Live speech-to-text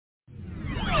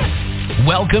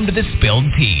Welcome to The Spilled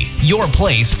Tea, your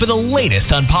place for the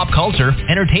latest on pop culture,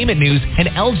 entertainment news, and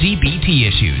LGBT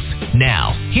issues.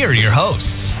 Now, here are your hosts.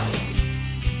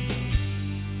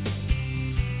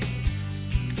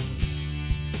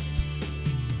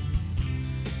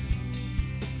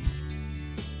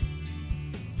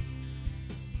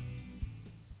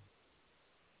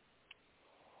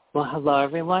 Well, hello,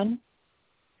 everyone.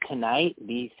 Tonight,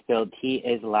 The Spilled Tea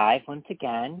is live once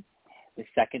again. The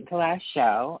second to last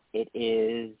show. It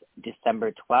is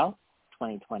December 12th,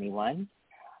 2021.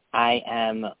 I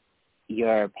am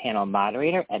your panel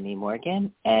moderator, Emmy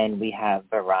Morgan, and we have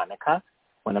Veronica,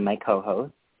 one of my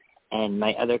co-hosts, and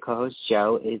my other co-host,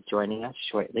 Joe, is joining us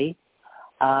shortly.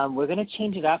 We're going to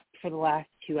change it up for the last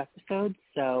two episodes,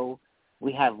 so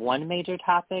we have one major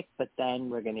topic, but then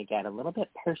we're going to get a little bit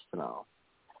personal.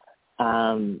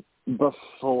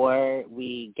 Before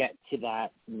we get to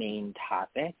that main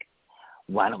topic,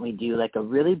 why don't we do like a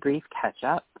really brief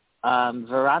catch-up?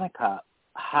 Veronica,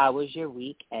 how was your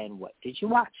week and what did you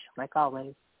watch, like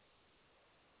always?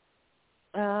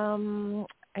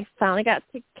 I finally got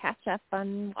to catch up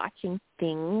on watching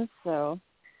things,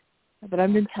 but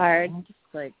I've been tired. Just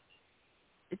like,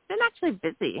 it's been actually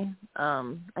busy.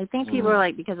 I think people are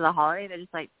like, because of the holiday, they're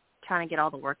just like trying to get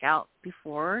all the work out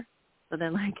before. So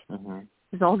then like,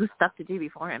 there's all this stuff to do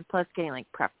beforehand, plus getting like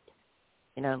prepped,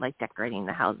 you know, like decorating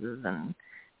the houses and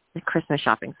the Christmas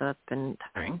shopping. So that's been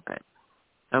tiring, but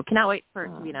so cannot wait for it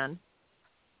to be done.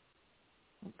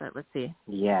 But let's see.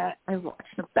 Yeah, I watched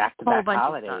a back-to-back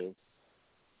holidays,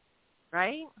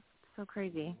 right? So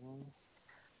crazy.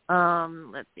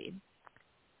 Let's see.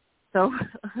 So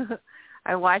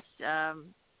I watched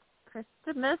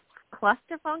Christmas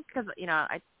Clusterfunk because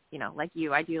like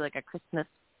you, I do like a Christmas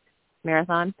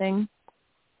marathon thing,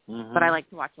 but I like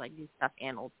to watch like new stuff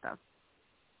and old stuff.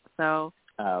 So,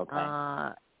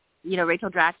 Rachel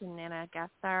Dratch and Anna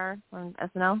Gasteyer on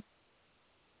SNL.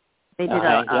 They did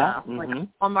like a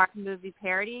Hallmark movie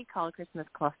parody called Christmas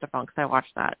Clusterfunk. So I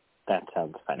watched that. That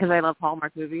sounds funny. Because I love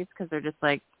Hallmark movies because they're just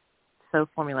like so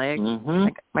formulaic.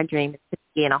 Like, my dream is to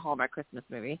be in a Hallmark Christmas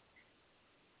movie.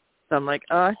 So I'm like,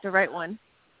 oh, it's the right one.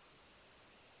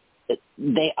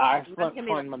 They are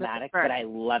formulaic, but I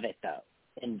love it though,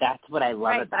 and that's what I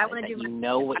love about it. That you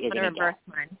know what you're going to get.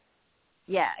 Mine.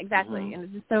 Yeah, exactly, and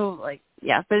it's just so like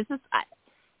but it's just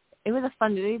it was a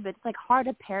fun movie, but it's like hard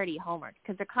to parody Hallmark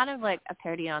because they're kind of like a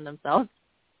parody on themselves.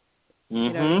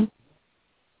 You know?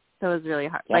 So it was really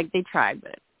hard. Yep. Like they tried,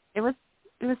 but it was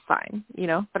fine, you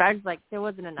know. But I was like, there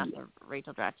wasn't enough of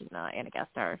Rachel Dratch and Anna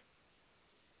Gasteyer.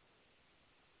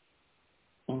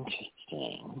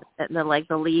 Interesting.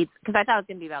 The leads, because I thought it was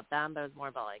gonna be about them, but it was more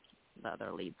about like the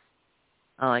other leads.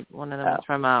 Like one of them was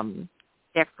from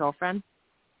Ex-Girlfriend.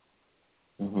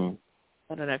 I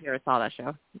don't know if you ever saw that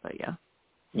show, but yeah.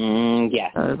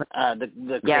 Yeah. So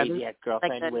the crazy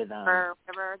Ex-Girlfriend like with whatever,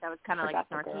 that was kind of like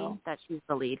snarky. That she's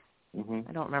the lead.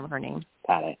 I don't remember her name.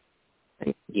 Got it.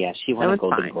 Yeah, she won a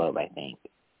Golden Globe, I think.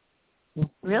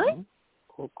 Really?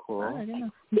 Cool. Oh, I didn't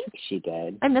know. I think she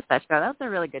did. I missed that show. That was a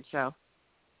really good show.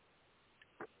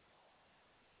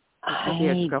 I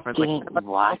didn't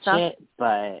watch it,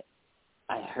 but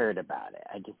I heard about it.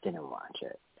 I just didn't watch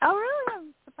it. Oh, really?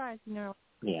 I'm surprised.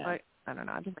 Yeah. But, I don't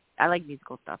know. I like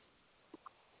musical stuff.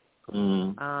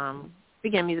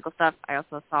 Speaking of musical stuff, I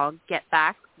also saw Get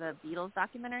Back, the Beatles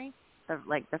documentary.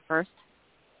 The first,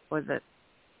 was it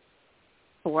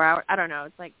 4 hours? I don't know.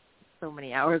 It's like so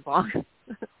many hours long.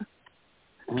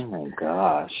 Oh my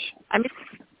gosh. I mean,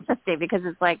 it's interesting because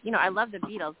it's like, I love the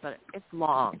Beatles, but it's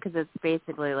long because it's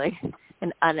basically like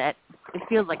it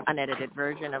feels like unedited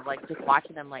version of like just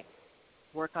watching them like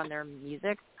work on their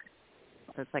music.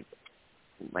 So it's like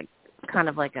kind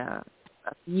of like a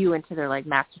view into their like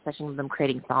master session of them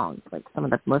creating songs, like some of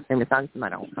the most famous songs I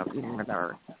don't even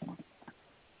remember.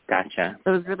 Gotcha.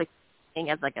 So it was really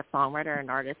as like a songwriter and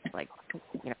artist, like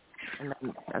and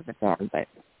then as a fan, but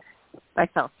I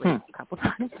fell asleep a couple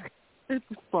times. It's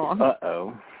long.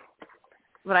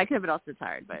 But I could have been also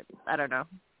tired, but I don't know.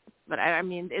 But I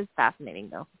mean, it's fascinating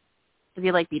though. If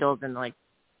you like Beatles and like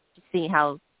just seeing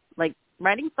how like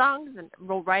writing songs and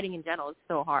writing in general is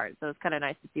so hard. So it's kind of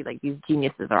nice to see like these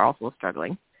geniuses are also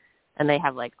struggling, and they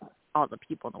have like all the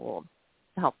people in the world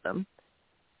to help them.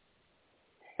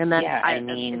 And then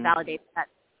it validates that.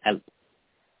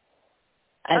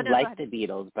 I like the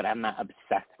Beatles, but I'm not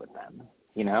obsessed with them.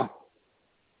 You know?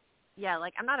 Yeah,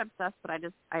 like I'm not obsessed, but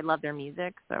I love their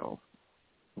music, so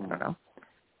I don't know.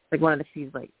 Like one of the few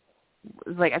I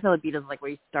feel like Beatles like where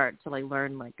you start to like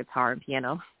learn like guitar and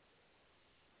piano.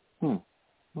 Okay.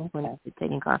 When you're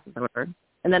taking classes or whatever.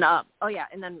 And then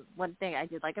and then one thing I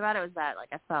did like about it was that like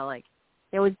I saw like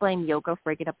they always blame Yoko for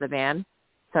breaking up the band,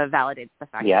 so it validates the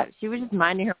fact that she was just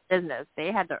minding her business.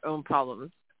 They had their own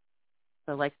problems.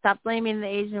 So, like, stop blaming the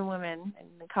Asian women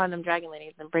and calling them dragon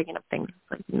ladies and breaking up things.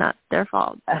 It's, like, not their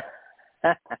fault. And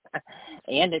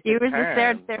it's she was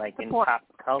term, just there like, to in support pop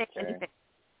culture.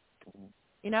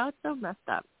 You know, it's so messed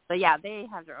up. But, yeah, they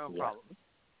have their own problems.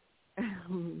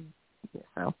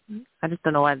 So, I just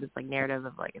don't know why this, like, narrative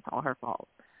of, like, it's all her fault.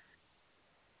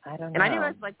 I don't know. And I didn't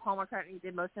realize, like, Paul McCartney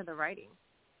did most of the writing,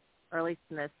 or at least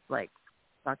in this, like,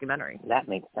 documentary. That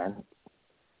makes sense.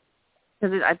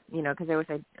 Because they always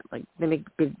say, like, they make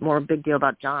more big deal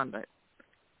about John, but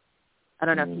I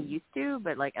don't know if he used to,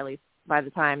 but, like, at least by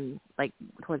the time, like,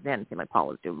 towards the end, it seemed like Paul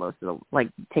was doing most of the, like,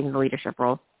 taking the leadership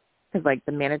role. Because, like,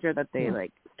 the manager that they,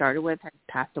 like, started with had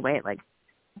passed away at, like,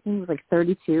 I think he was, like,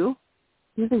 32.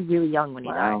 He was, like, really young when he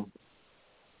died.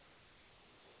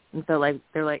 And so, like,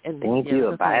 they're, like... And they need to do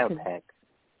a biopic.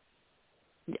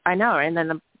 I know, and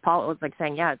then Paul was, like,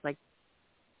 saying, yeah, it's, like,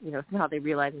 you know, somehow they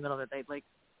realized in the middle of it, they, like,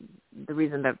 the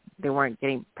reason that they weren't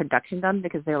getting production done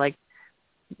because they're like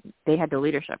they had the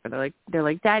leadership and they're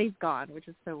like Daddy's gone, which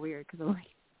is so weird because I'm like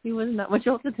he wasn't that much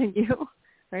older than you,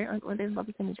 right? Aren't they about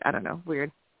the same age? I don't know,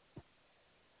 weird.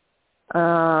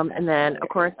 And then of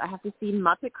course I have to see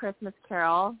Muppet Christmas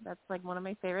Carol. That's like one of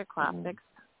my favorite classics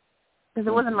because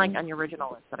it wasn't like on the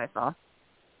original list that I saw.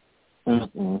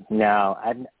 No,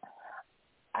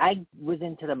 I was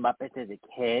into the Muppets as a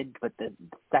kid, but the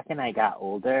second I got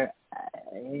older,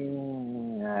 I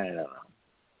don't know.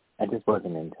 I just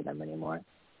wasn't into them anymore.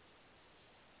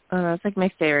 It's like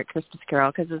my favorite Christmas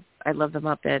Carol because I love the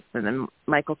Muppets, and then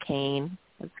Michael Caine.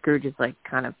 Scrooge is like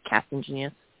kind of casting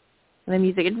genius. And the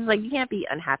music, it's just like you can't be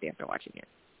unhappy after watching it.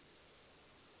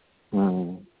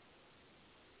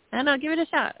 I don't know, give it a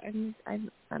shot. I don't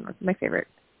know, it's my favorite.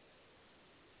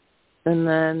 And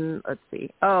then, let's see.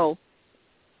 Oh,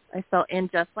 I saw In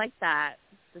Just Like That,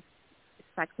 the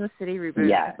Sex and the City reboot.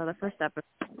 Yeah. I saw the first episode.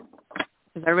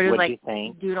 Because everybody was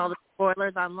like doing all the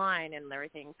spoilers online and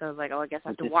everything. So I was like, oh, I guess I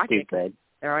have to watch it.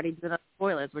 They're already doing the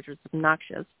spoilers, which was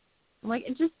obnoxious. I'm like,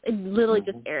 it literally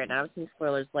just aired, and I was seeing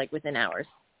spoilers like within hours.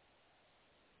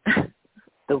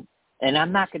 And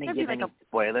I'm not going to give any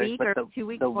spoilers, but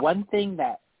the one thing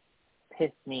that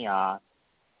pissed me off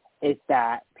is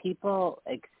that people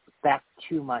expect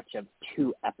too much of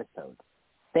 2 episodes.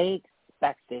 They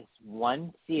expect this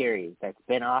one series that's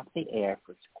been off the air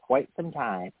for quite some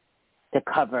time to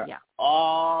cover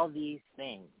all these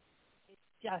things. It's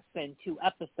just been 2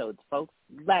 episodes, folks.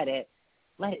 Let it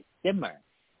simmer.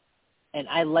 And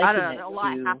I don't know, a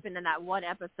lot happened in that one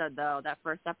episode, though. That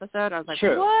first episode, I was like,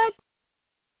 True. What?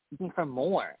 For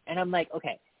more. And I'm like,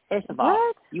 okay, first of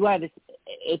all, you are this.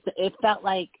 It felt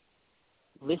like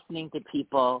listening to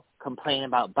people complain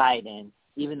about Biden,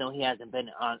 even though he hasn't been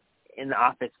in the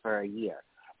office for a year.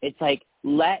 It's like,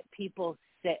 let people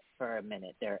sit for a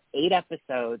minute. There are 8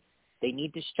 episodes. They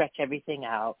need to stretch everything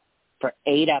out for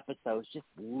 8 episodes. Just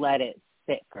let it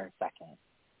sit for a second.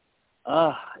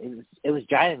 It was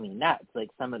driving me nuts, like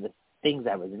some of the things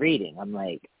I was reading. I'm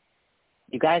like,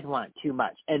 you guys want too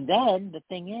much. And then the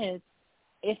thing is,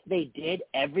 if they did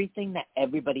everything that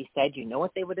everybody said, you know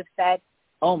what they would have said?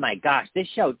 Oh, my gosh, this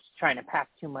show's trying to pack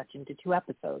too much into 2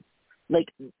 episodes. Like,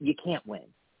 you can't win.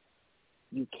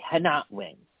 You cannot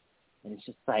win. And it's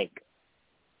just like,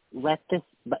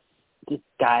 just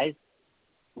guys,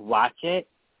 watch it,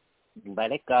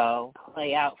 let it go,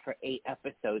 play out for 8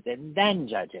 episodes, and then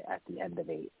judge it at the end of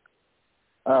 8.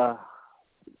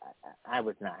 I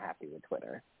was not happy with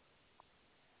Twitter.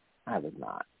 I was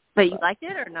not. But you liked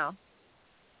it or no?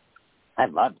 I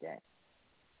loved it.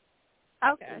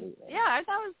 Okay. Absolutely. Yeah, I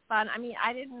thought it was fun. I mean,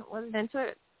 wasn't into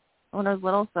it when I was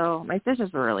little, so my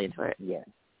sisters were really into it. Yeah.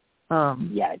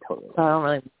 Yeah, totally. So I don't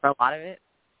really remember a lot of it.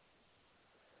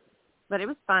 But it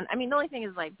was fun. I mean, the only thing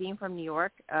is, like, being from New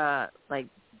York, like,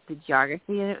 the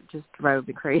geography in it just drove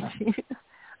me crazy.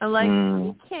 I'm like,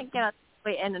 you can't get out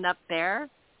the way ending up there.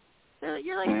 So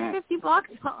you're like 50 blocks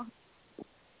off.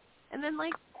 And then,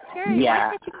 like, Carrie, why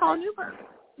can't you call an Uber?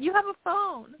 You have a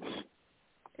phone.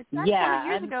 It's not 20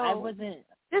 years ago. I wasn't.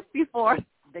 Just before.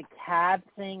 The cab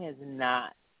thing is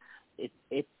not.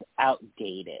 It's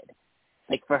outdated.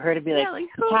 Like, for her to be like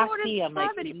taxi, I'm like,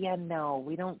 yeah, no,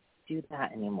 we don't do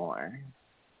that anymore.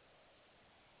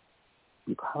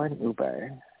 You call an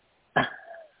Uber.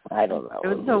 I don't know. It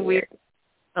was so weird.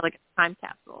 So, like, a time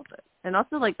capsule. And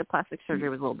also, like, the plastic surgery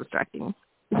was a little distracting.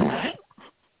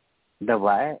 The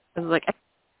what? It was like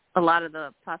a lot of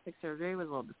the plastic surgery was a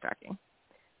little distracting.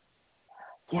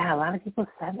 Yeah, a lot of people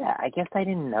said that. I guess I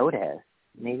didn't notice.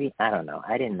 Maybe, I don't know.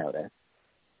 I didn't notice.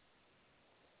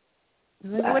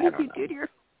 Like, what did you do to your...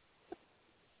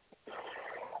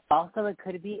 Also, it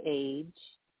could be age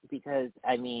because,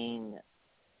 I mean,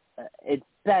 it's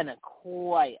been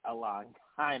quite a long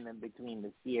time in between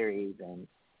the series. And,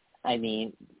 I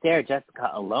mean, Sarah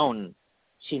Jessica alone,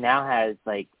 she now has,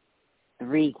 like,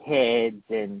 3 kids.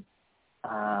 And,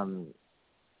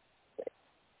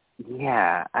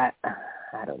 yeah, I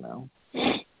don't know.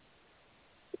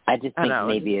 I just think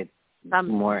maybe it's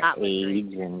more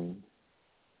age and,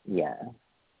 yeah,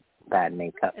 bad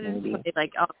makeup maybe. It's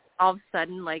like all of a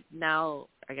sudden, like now,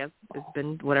 I guess it's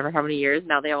been whatever, how many years,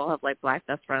 now they all have like black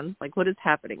best friends. Like, what is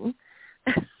happening?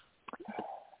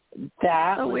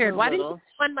 That so was weird. Why little... didn't you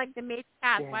find like the main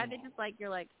cast? Why did they just like, you're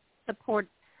like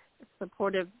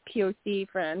supportive POC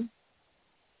friend?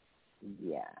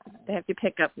 Yeah. They have to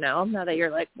pick up now that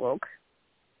you're like woke.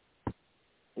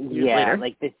 Yeah,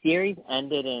 like the series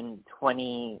ended in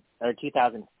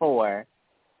 2004,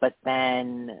 but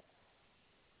then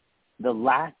the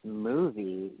last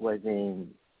movie was in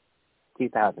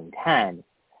 2010.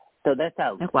 So that's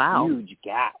a huge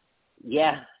gap.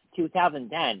 Yeah,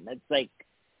 2010. That's like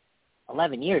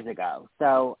 11 years ago.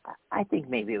 So I think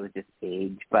maybe it was just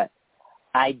age, but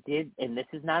I did, and this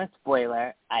is not a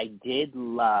spoiler, I did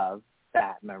love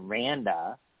that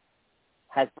Miranda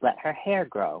has let her hair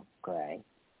grow gray.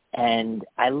 And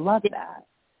I love that.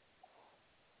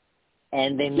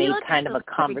 And they made kind of a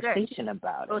conversation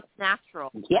about it. It was natural.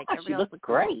 Yeah, like, she looked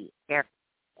great.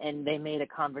 And they made a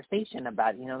conversation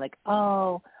about it, like,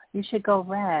 oh, you should go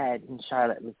red. And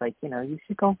Charlotte was like, you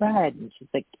should go red. And she's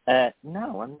like,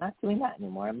 no, I'm not doing that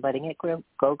anymore. I'm letting it go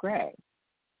gray.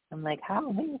 I'm like,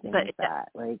 how amazing is that?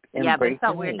 Like, yeah, but it's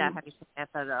not weird not having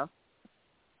Samantha, though.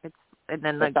 And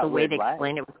then like the way they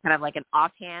explained it was kind of like an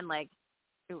offhand, like,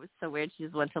 it was so weird. She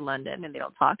just went to London and they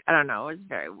don't talk. I don't know. It was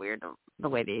very weird the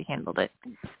way they handled it.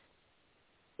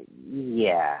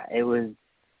 Yeah, it was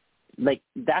like,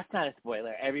 that's not a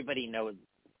spoiler. Everybody knows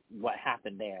what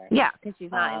happened there. Yeah, because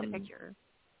she's not in the picture.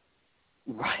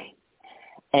 Right.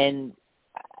 And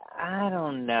I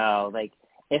don't know. Like,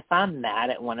 if I'm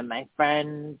mad at one of my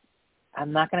friends,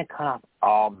 I'm not going to cut off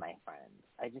all my friends.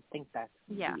 I just think that's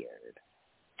weird.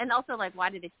 And also, like, why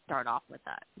did they start off with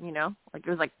that, Like, it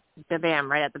was like, bam,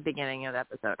 right at the beginning of the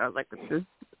episode. I was like, this is,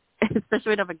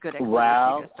 especially to have a good explanation.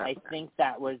 Well, I think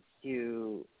that was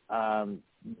to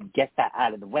get that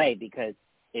out of the way, because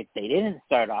if they didn't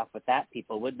start off with that,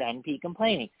 people would then be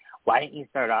complaining. Why didn't you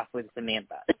start off with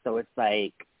Samantha? So it's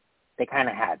like, they kind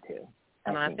of had to.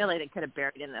 I feel like they could have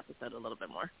buried in the episode a little bit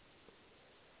more.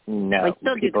 No,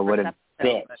 like, people would have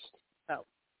bitched. Oh.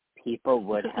 People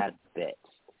would have bitched.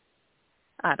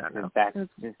 I don't know. That's just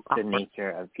the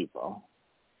nature of people.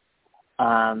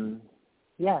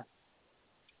 Yeah.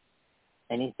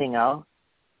 Anything else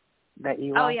that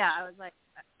you watched? Oh, yeah. I was like,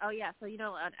 so,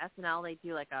 on SNL, they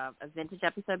do, like, a vintage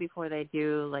episode before they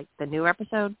do, like, the new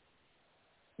episode.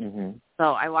 Mm-hmm.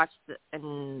 So I watched the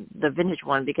vintage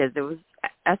one because it was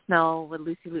SNL with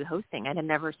Lucy Liu hosting. I had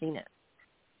never seen it.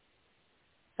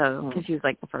 So, because she was,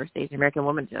 like, the first Asian American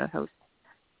woman to host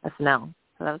SNL.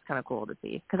 So that was kind of cool to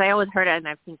see. Because I always heard it and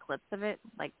I've seen clips of it,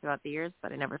 like, throughout the years,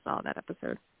 but I never saw that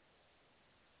episode.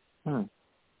 No,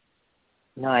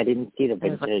 I didn't see the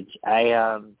vintage.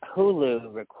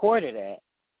 Hulu recorded it,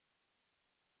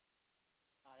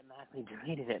 automatically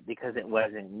deleted it because it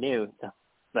wasn't new. So,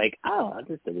 like, I'll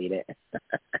just delete it.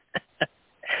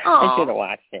 I should have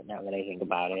watched it now that I think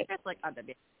about it. It's like,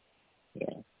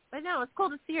 yeah. But no, it's cool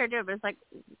to see her do it, but it's like,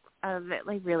 I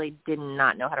really did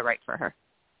not know how to write for her.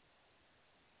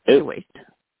 It's a waste.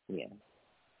 Yeah.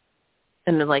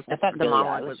 And then, like, the Billie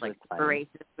monologue Eilish was, like, funny.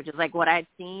 racist, which is, like, what I'd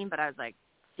seen, but I was, like,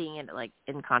 seeing it, like,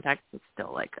 in context, it's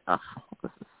still, like, ugh,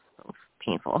 this is so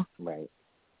painful. Right.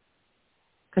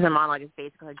 Because the monologue is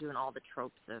basically doing all the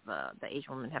tropes of the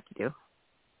Asian women have to do.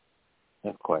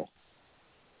 Of course.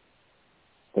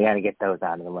 They got to get those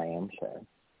out of the way, I'm sure.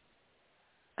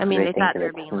 I mean, they thought they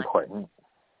were being, important.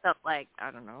 Like,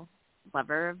 I don't know,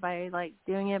 clever by, like,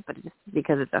 doing it, but just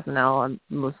because it's SNL,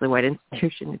 a mostly white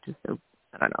institution, it just,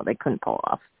 I don't know, they couldn't pull it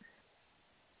off.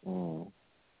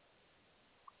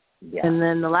 Yeah. And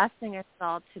then the last thing I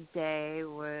saw today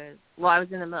was, I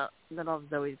was in the middle of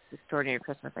Zoe's Extraordinary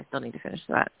Christmas. I still need to finish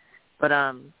that. But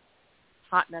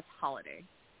Hot Mess Holiday.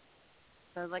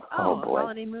 So I was like, a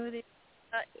holiday movie.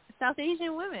 South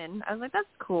Asian women. I was like, that's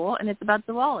cool. And it's about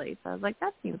Diwali. So I was like,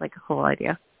 that seems like a cool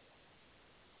idea.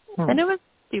 And it was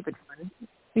stupid fun.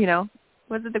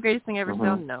 Was it the greatest thing I ever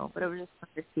filmed? No. But it was just fun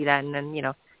to see that. And then,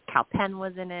 Kal Penn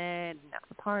was in it. And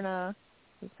Aparna.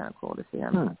 It was kind of cool to see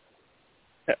them.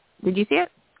 Did you see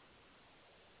it?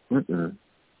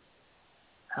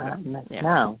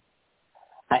 No.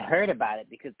 I heard about it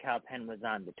because Cal Penn was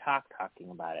on The Talk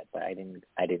talking about it, but I didn't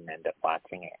end up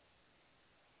watching it.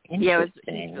 Yeah, it was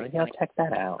Interesting. really Maybe I'll check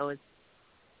that out.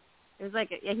 It was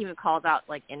like, yeah, he even called out,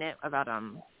 like, in it about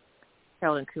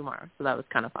Harold and Kumar, so that was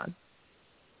kind of fun.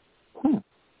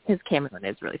 His cameo in it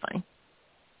is really funny.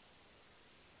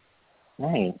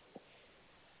 Nice.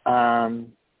 Well,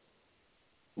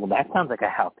 that sounds like a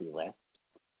healthy list.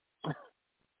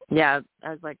 Yeah, I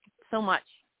was like, so much.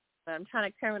 But I'm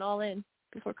trying to cram it all in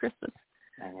before Christmas.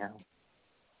 I know.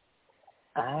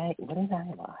 What did I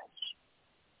watch?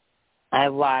 I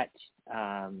watched,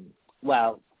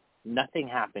 well, nothing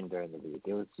happened during the week.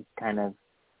 It was just kind of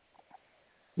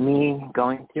me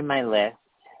going through my list.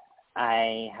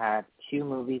 I have 2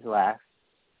 movies left.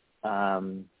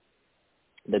 The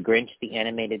Grinch, the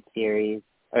animated series,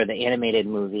 or the animated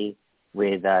movie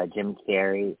with Jim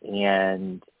Carrey,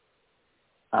 and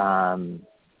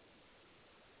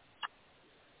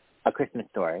A Christmas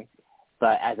Story.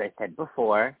 But as I said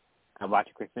before, I watch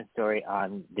A Christmas Story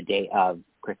on the day of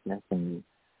Christmas, and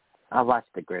I'll watch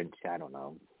The Grinch, I don't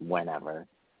know, whenever.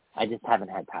 I just haven't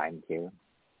had time to.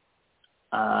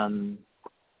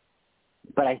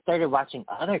 But I started watching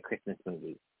other Christmas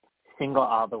movies. Single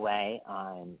All the Way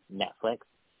on Netflix.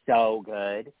 So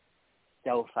good.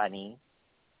 So funny.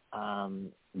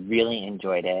 Really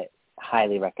enjoyed it.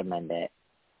 Highly recommend it.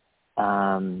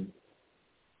 A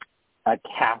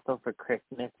Castle for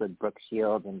Christmas with Brooke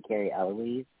Shields and Carrie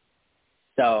Elwes.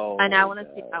 So I know, I want to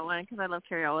see that one because I love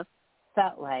Carrie Elwes.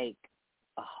 Felt like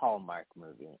a Hallmark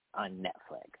movie on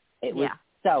Netflix. It was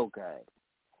so good.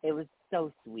 It was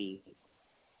so sweet.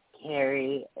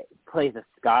 Carrie plays a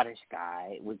Scottish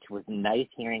guy, which was nice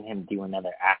hearing him do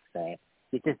another accent.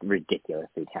 He's just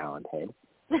ridiculously talented.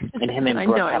 And him and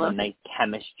Brooke have a nice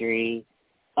chemistry.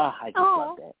 Oh, I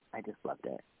just loved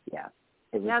it. Yeah.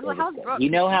 It was good. Brooke? You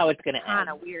know how it's going to end. Kind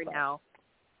of weird now.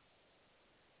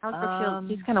 How's Brooke?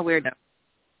 She's kind of weird now.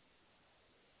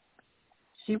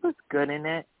 She was good in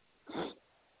it.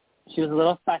 She was a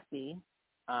little fussy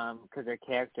because her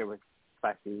character was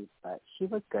fussy, but she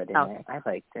was good in it. I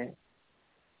liked it.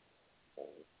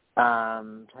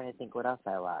 Trying to think what else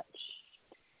I watched.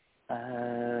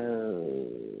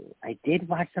 I did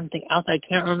watch something else. I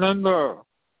can't remember.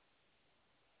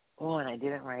 Oh, and I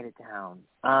didn't write it down.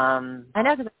 I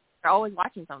know, because you're always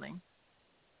watching something.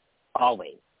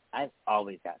 Always. I've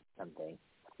always got something.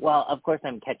 Well, of course,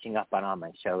 I'm catching up on all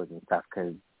my shows and stuff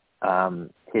because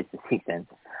it's the season.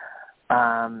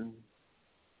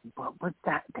 What was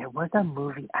that? There was a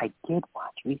movie I did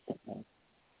watch recently.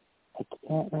 I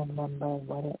can't remember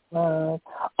what it was.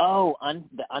 Oh,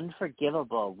 The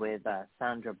Unforgivable with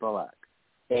Sandra Bullock.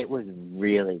 It was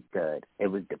really good. It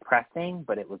was depressing,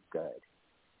 but it was good.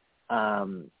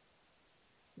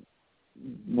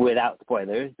 Without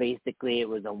spoilers, basically it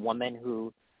was a woman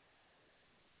who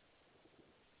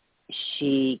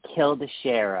she killed a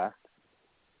sheriff.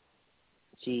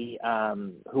 She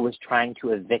who was trying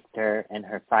to evict her and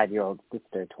her 5-year-old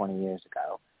sister 20 years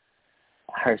ago.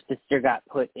 Her sister got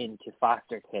put into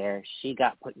foster care. She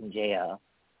got put in jail.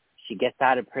 She gets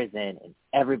out of prison, and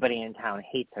everybody in town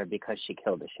hates her because she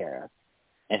killed a sheriff.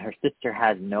 And her sister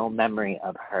has no memory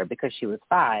of her because she was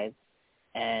 5,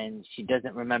 and she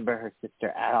doesn't remember her sister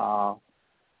at all.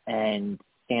 And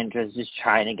Sandra's just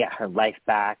trying to get her life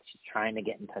back. She's trying to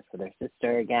get in touch with her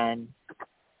sister again.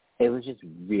 It was just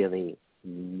really,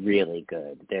 really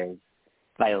good. There's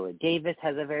Viola Davis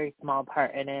has a very small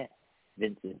part in it.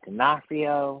 Vincent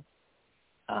D'Onofrio.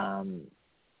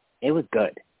 It was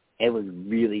good. It was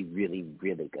really, really,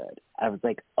 really good. I was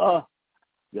like, oh,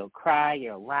 you'll cry,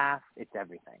 you'll laugh. It's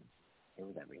everything. It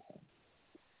was everything.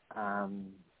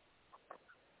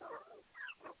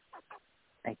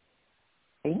 I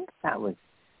think that was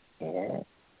it.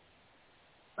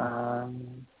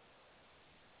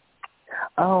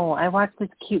 Oh, I watched this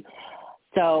cute.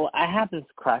 So I have this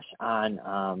crush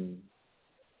on,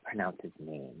 pronounce his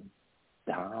name.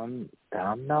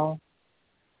 Domhnall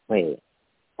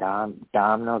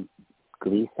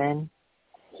Gleeson.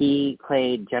 He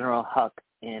played General Hux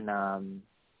in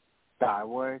Star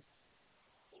Wars.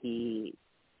 He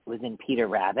was in Peter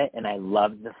Rabbit, and I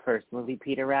loved the first movie,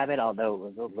 Peter Rabbit, although it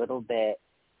was a little bit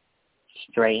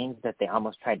strange that they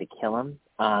almost tried to kill him.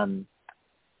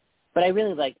 But I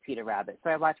really liked Peter Rabbit,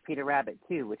 so I watched Peter Rabbit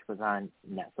 2, which was on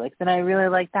Netflix, and I really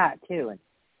liked that too.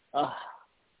 And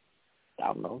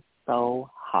Domhnall's so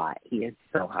hot. He is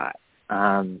so hot.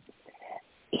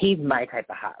 He's my type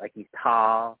of hot. Like, he's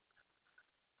tall,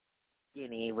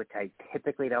 skinny, which I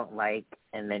typically don't like,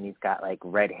 and then he's got, like,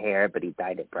 red hair, but he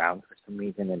dyed it brown for some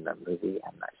reason in the movie.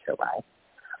 I'm not sure why.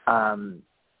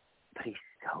 But he's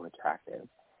so attractive.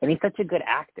 And he's such a good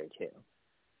actor, too.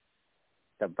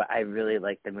 So, but I really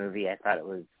liked the movie. I thought it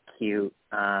was cute.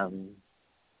 Yeah.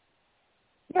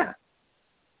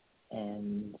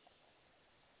 And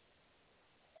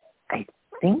I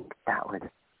think that was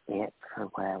it for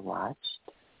what I watched.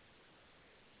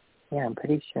 Yeah, I'm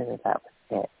pretty sure that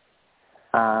was it.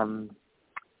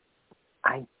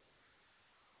 I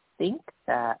think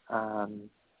that,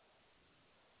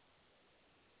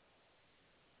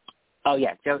 oh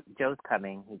yeah, Joe's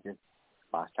coming. He just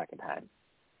lost track of time.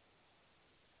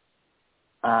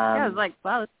 I was like,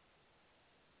 wow.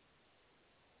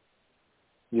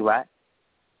 You what?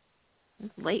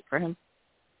 It's late for him.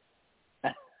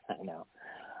 I know.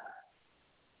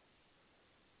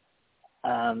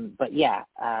 But yeah,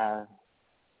 I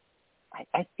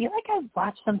feel like I've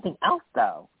watched something else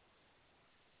though.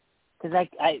 Because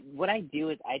what I do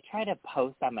is I try to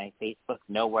post on my Facebook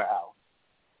nowhere else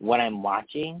what I'm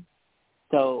watching.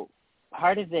 So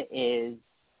part of it is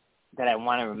that I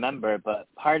want to remember, but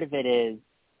part of it is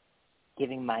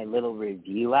giving my little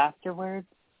review afterwards.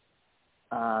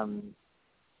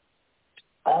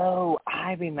 Oh,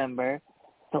 I remember.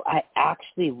 So I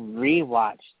actually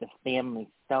rewatched The Family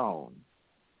Stone.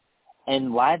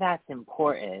 And why that's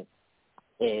important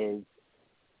is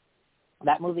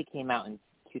that movie came out in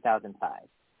 2005.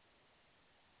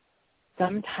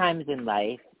 Sometimes in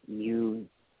life,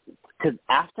 because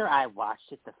after I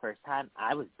watched it the first time,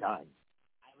 I was done.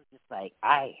 I was just like,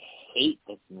 I hate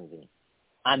this movie.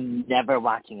 I'm never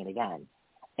watching it again.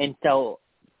 And so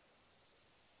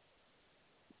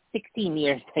 16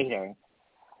 years later,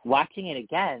 watching it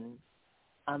again,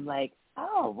 I'm like,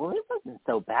 oh, well, it wasn't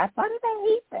so bad. Why did I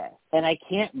hate this? And I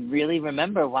can't really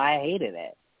remember why I hated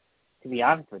it, to be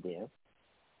honest with you.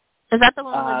 Is that the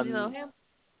one with Lindsay Lohan?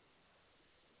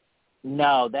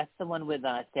 No, that's the one with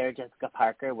Sarah Jessica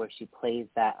Parker where she plays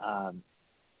that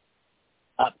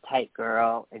uptight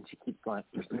girl and she keeps going,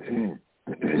 that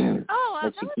she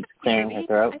was keeps clearing her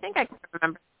throat. I think I can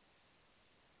remember.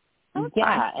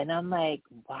 Yeah, and I'm like,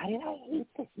 why did I hate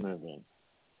this movie?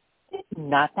 It's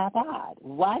not that bad.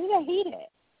 Why did I hate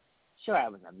it? Sure, I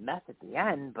was a mess at the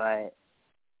end, but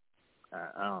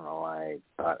I don't know why I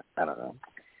thought, I don't know.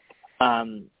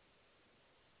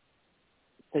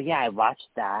 So yeah, I watched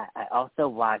that. I also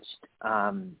watched,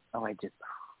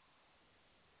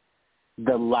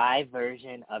 the live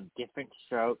version of Different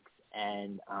Strokes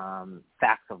and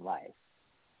Facts of Life.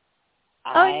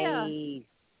 Yeah.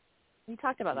 We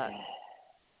talked about that.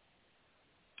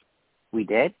 We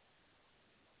did?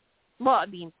 Well, I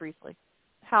mean, briefly.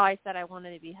 How I said I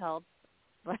wanted to be held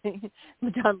by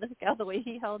John Lithgow the way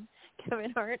he held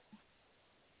Kevin Hart.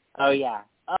 Oh, yeah.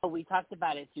 Oh, we talked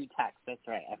about it through text. That's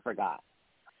right. I forgot.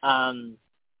 One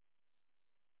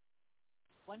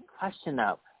question,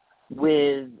 though.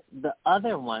 With the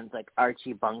other ones, like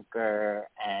Archie Bunker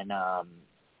and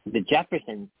the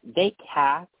Jeffersons, they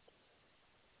cast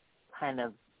kind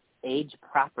of age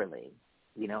properly,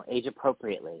 age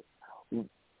appropriately.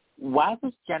 Why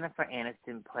was Jennifer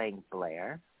Aniston playing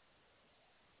Blair?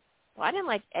 Well, I didn't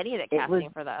like any of the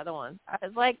casting for the other ones. I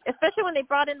was like, especially when they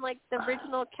brought in like the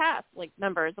original cast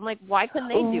members. I'm like, why couldn't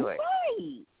they do it?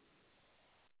 Right.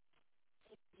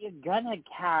 If you're gonna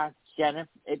cast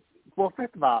Jennifer, well,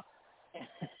 first of all,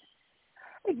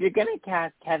 if you're gonna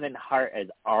cast Kevin Hart as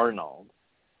Arnold,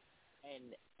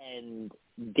 and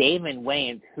Damon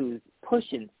Wayans, who's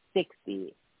pushing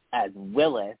 60, as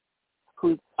Willis,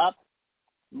 who's up.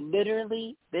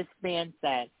 Literally, this man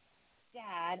said,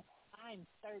 Dad, I'm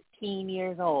 13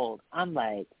 years old. I'm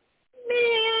like,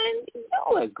 man,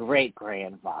 you're a great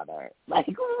grandfather. Like,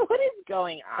 what is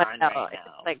going on right now?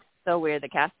 It's like so weird, the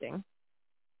casting.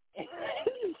 It's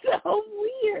so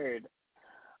weird.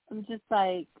 I'm just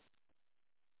like.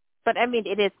 But I mean,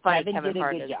 it is funny. Kevin Kevin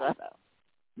Hart did a good job, though.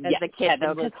 As the kid,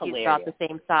 though, because he's about the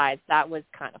same size. That was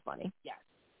kind of funny. Yes.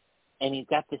 And he's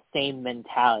got the same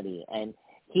mentality. And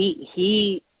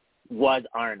he was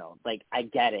Arnold. Like, I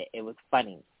get it. It was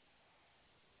funny.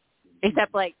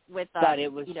 Except, like, with, but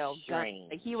it was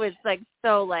strange. Like, he was, like,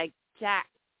 so, like, jacked.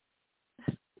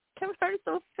 Kevin Hart is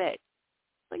so fit.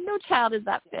 Like, no child is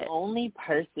that fit. The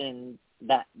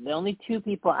only two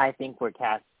people I think were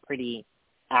cast pretty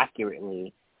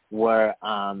accurately were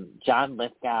John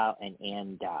Lithgow and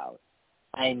Ann Dowd.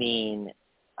 I mean,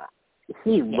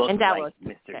 he looked like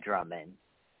Mr. Drummond.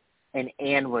 And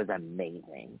Anne was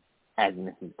amazing as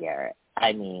Mrs. Garrett.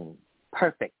 I mean,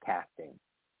 perfect casting.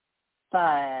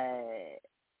 But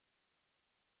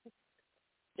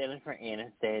Jennifer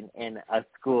Aniston in a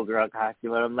schoolgirl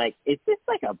costume, and I'm like, is this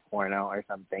like a porno or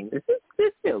something?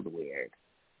 This feels weird.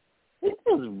 This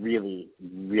feels really,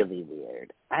 really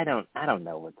weird. I don't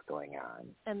know what's going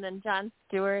on. And then Jon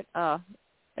Stewart,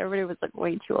 everybody was like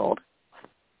way too old.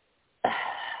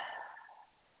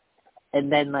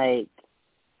 and then like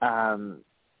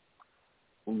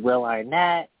Will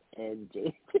Arnett and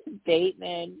Jason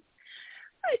Bateman.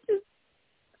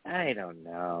 I don't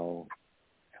know.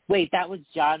 Wait, that was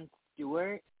Jon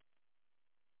Stewart?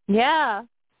 Yeah.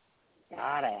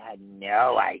 God, I had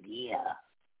no idea.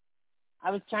 I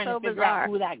was trying to figure out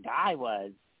who that guy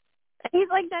was. He's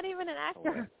like not even an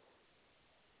actor.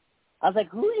 I was like,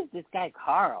 who is this guy,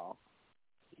 Carl?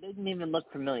 He doesn't even look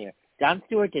familiar. Jon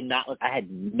Stewart did not look, I had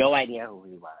no idea who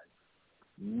he was.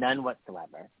 None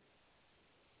whatsoever.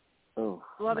 Oh,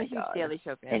 well, I'm a huge Daily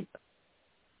Show fan.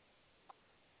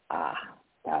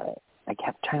 Got it. I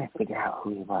kept trying to figure out who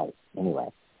he was. Anyway.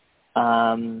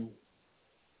 And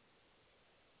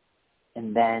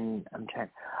then I'm trying.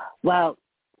 Well,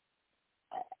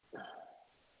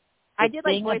 I did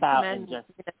like Boyz II Men, the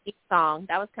theme song.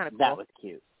 That was kind of cool. That was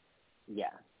cute.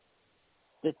 Yeah.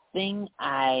 The thing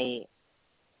I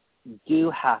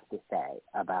do have to say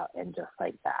about And Just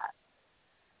Like That,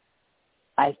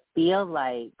 I feel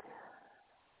like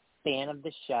fan of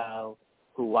the show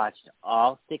who watched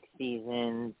all 6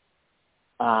 seasons.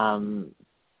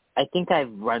 I think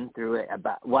I've run through it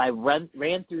I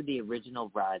ran through the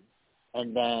original run,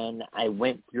 and then I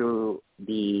went through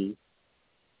the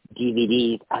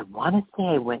DVDs. I want to say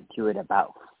I went through it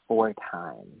about 4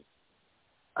 times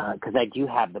because I do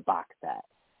have the box set.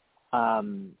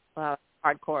 Wow,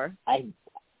 hardcore. And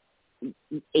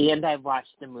I've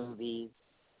watched the movies,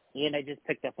 and I just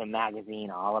picked up a magazine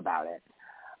all about it.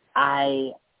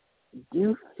 I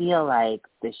do feel like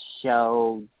the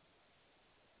show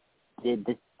did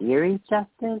the series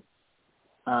justice,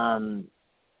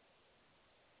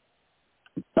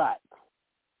 but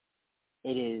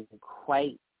it is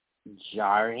quite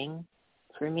jarring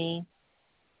for me.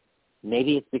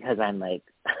 Maybe it's because I'm like,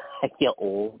 I feel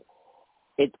old.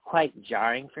 It's quite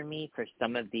jarring for me for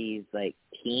some of these like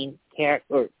teen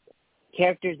characters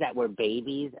that were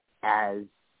babies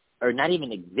or not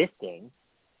even existing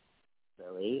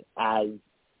really as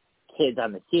kids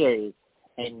on the series,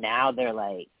 and now they're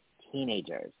like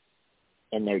teenagers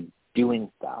and they're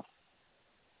doing stuff,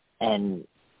 and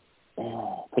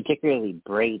particularly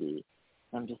Brady.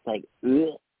 I'm just like,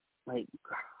 ugh, like,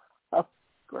 oh,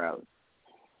 gross,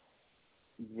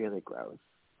 really gross.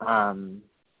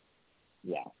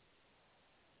 Yeah,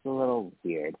 it's a little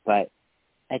weird, but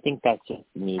I think that's just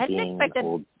me being an old. I didn't expect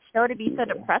the show to be so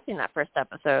depressing that first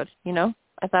episode. You know,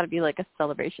 I thought it'd be like a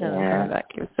celebration of coming back.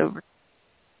 It was over.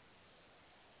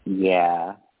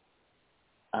 Yeah.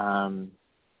 And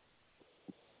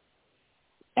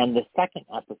the second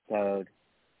episode,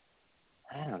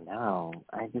 I don't know.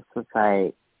 I just was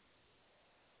like,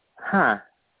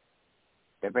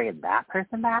 they're bringing that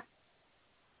person back?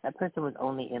 That person was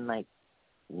only in like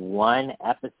 1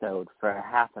 episode for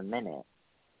half a minute.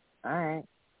 All right,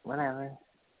 whatever.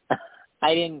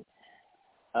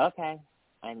 Okay.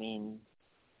 I mean,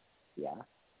 yeah.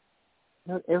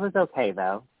 It was okay,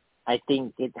 though. I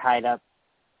think it tied up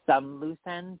some loose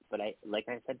ends, but like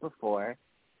I said before,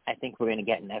 I think we're going to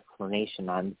get an explanation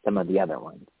on some of the other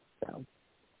ones. So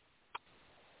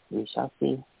we shall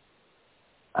see.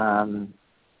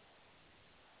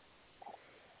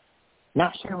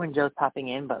 Not sure when Joe's popping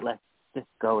in, but let's just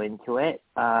go into it.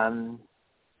 The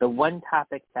one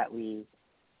topic that we're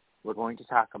going to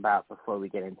talk about before we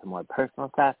get into more personal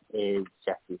stuff is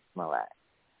Jussie Smollett.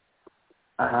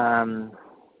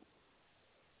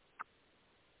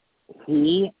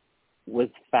 He was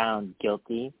found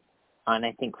guilty on,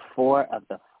 I think, 4 of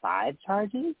the 5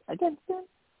 charges against him.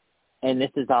 And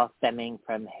this is all stemming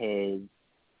from his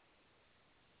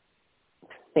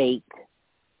fake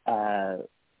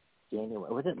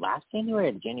January. Was it last January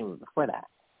or the January before that?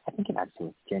 I think it actually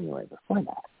was January before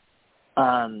that.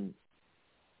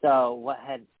 So what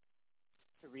had,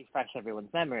 to refresh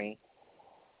everyone's memory,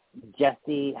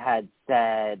 Jussie had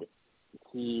said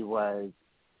he was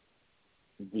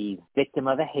the victim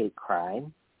of a hate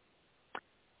crime.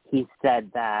 He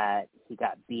said that he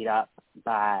got beat up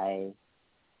by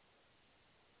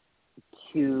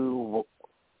two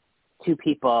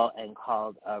people and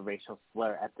called a racial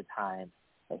slur at the time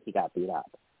that he got beat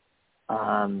up.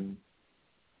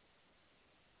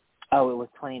 It was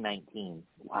 2019.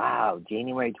 Wow,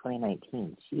 January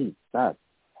 2019. Jeez, sucks.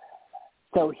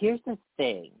 So here's the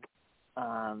thing.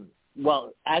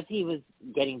 As he was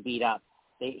getting beat up,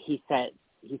 he said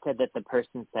that the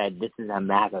person said, "This is a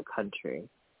MAGA country,"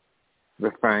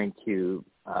 referring to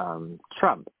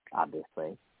Trump,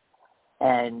 obviously,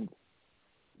 and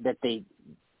that the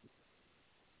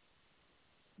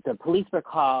police were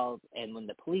called, and when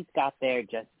the police got there,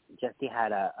 Jussie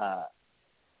had a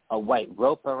white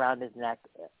rope around his neck,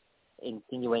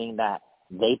 insinuating that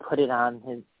they put it on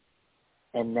his,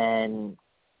 and then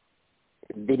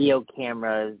video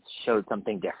cameras showed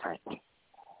something different.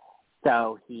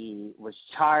 So he was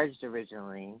charged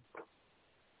originally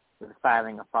with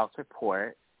filing a false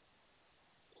report.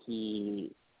 The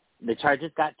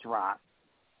charges got dropped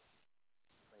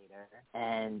later,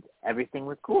 and everything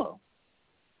was cool.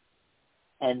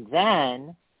 And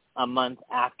then a month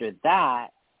after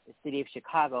that, the city of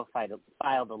Chicago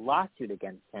filed a lawsuit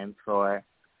against him for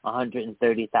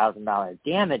 $130,000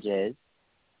 damages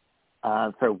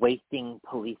for wasting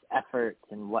police efforts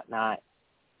and whatnot.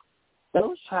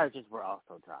 Those charges were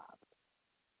also dropped.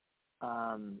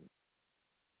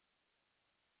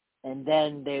 And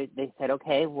then they said,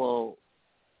 okay, well,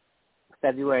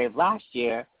 February of last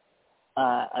year,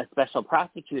 a special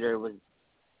prosecutor was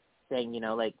saying,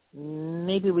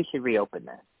 maybe we should reopen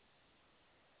this.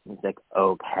 And he's like,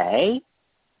 okay.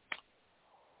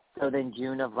 So then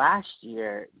June of last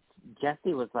year,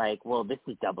 Jesse was like, well, this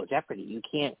is double jeopardy. You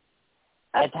can't,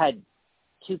 I've had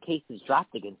 2 cases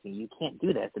dropped against me. You can't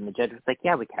do this. And the judge was like,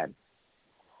 yeah, we can.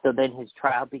 So then his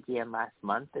trial began last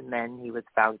month, and then he was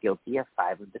found guilty of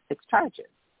 5 of the 6 charges.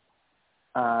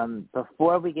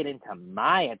 Before we get into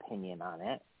my opinion on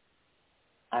it,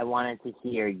 I wanted to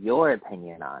hear your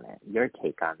opinion on it, your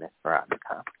take on this,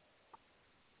 Veronica.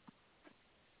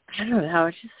 I don't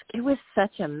know. It was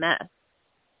such a mess.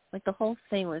 Like, the whole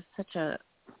thing was such a...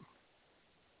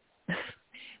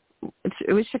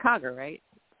 It was Chicago, right?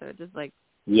 So it just, like...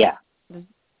 Yeah.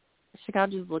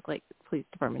 Chicago just looked like, the police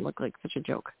department looked like such a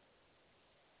joke.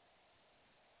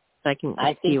 I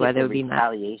see why they would be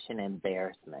mad. Retaliation,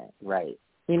 embarrassment, right.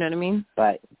 You know what I mean?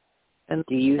 But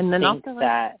do you think also,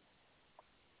 that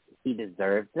he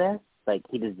deserves this? Like,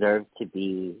 he deserves to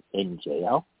be in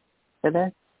jail for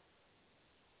this?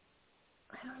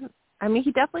 I mean,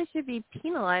 he definitely should be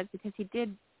penalized because he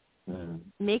did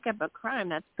make up a crime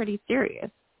that's pretty serious.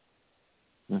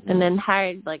 Mm-hmm. And then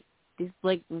hired, like, these,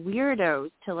 like, weirdos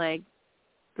to, like,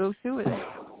 go through with it.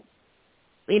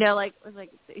 He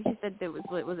said there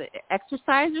was it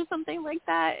exercise or something like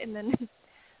that, and then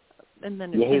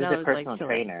yeah, he was a personal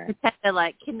trainer. Pretend to,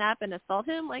 like, kidnap and assault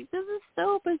him. Like, this is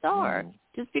so bizarre.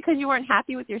 Just because you weren't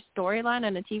happy with your storyline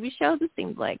on a TV show, this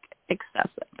seems like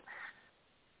excessive.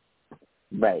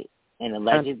 Right, and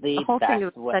allegedly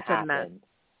that's what happened.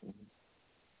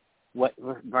 What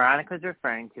Veronica's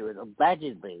referring to is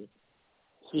allegedly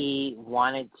he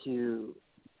wanted to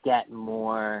get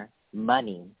more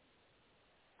money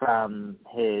from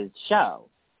his show.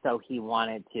 So he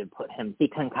wanted to he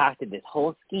concocted this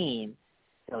whole scheme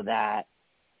so that,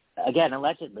 again,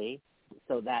 allegedly,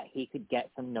 so that he could get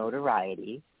some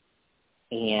notoriety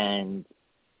and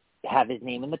have his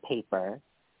name in the paper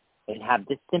and have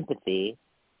this sympathy,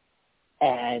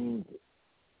 and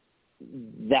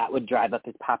that would drive up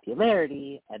his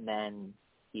popularity, and then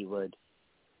he would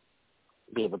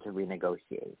be able to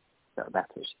renegotiate. So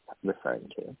that's what she's referring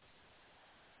to.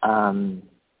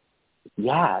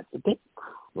 Yeah, it's a bit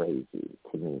crazy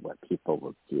to me what people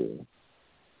will do.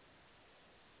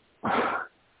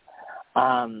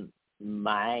 And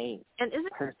is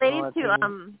it related to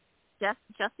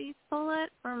Jussie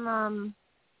Smollett from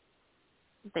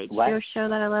the HBO show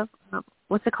that I love?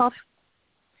 What's it called?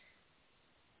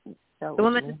 The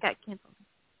one that just got canceled.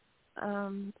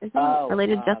 Is it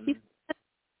related to Jussie?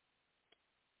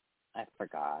 I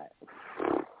forgot.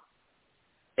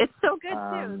 It's so good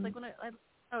too. It's like when it's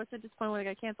so disappointing when it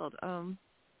got canceled.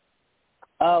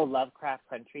 Lovecraft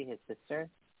Country, his sister.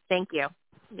 Thank you.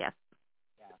 Yes.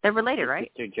 Yeah. They're related,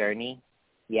 right? Sister Journey.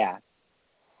 Yeah.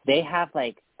 They have,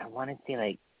 like, I want to say,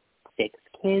 like, 6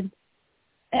 kids,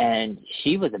 and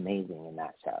she was amazing in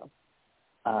that show.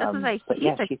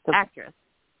 She's an actress.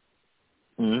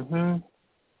 Mm-hmm.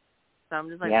 So I'm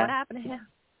just like, what happened to him?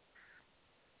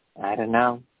 I don't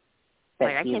know.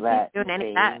 Like, I can't keep doing any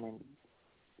of that.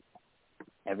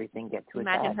 Everything get to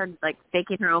imagine her, like,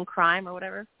 faking her own crime or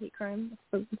whatever, hate crime.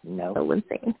 No. So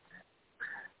insane.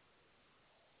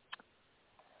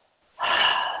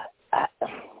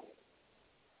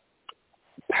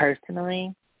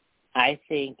 Personally, I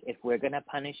think if we're going to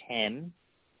punish him,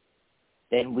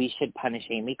 then we should punish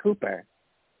Amy Cooper,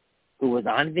 who was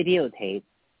on videotape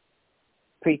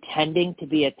pretending to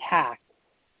be attacked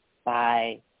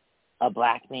by a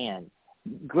black man.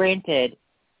 Granted,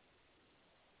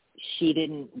 she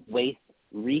didn't waste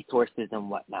resources and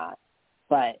whatnot,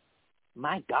 but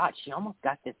my God, she almost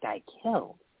got this guy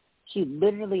killed. She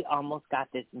literally almost got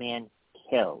this man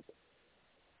killed.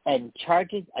 And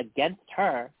charges against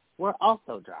her were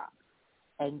also dropped.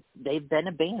 And they've been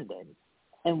abandoned.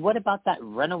 And what about that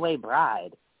runaway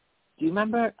bride? Do you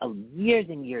remember years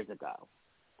and years ago,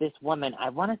 this woman, I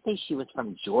want to say she was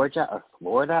from Georgia or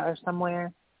Florida or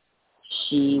somewhere.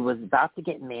 She was about to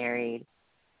get married.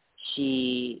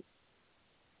 She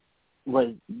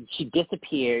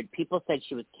disappeared. People said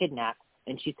she was kidnapped,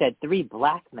 and she said 3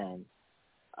 black men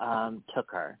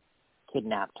took her,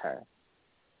 kidnapped her.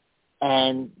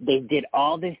 And they did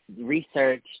all this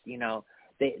research, you know,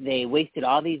 they wasted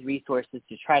all these resources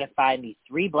to try to find these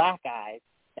 3 black guys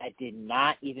that did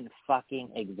not even fucking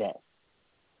exist.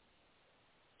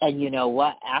 And you know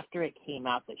what? After it came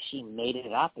out that she made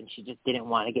it up and she just didn't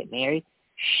want to get married,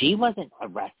 she wasn't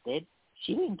arrested.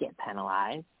 She didn't get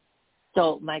penalized.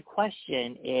 So my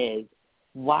question is,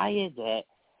 why is it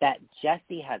that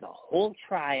Jessie has a whole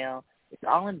trial, it's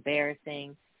all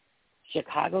embarrassing,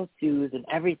 Chicago sues and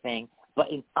everything,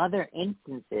 but in other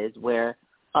instances where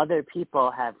other people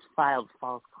have filed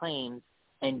false claims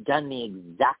and done the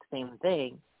exact same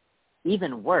thing,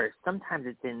 even worse, sometimes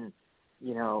it's in,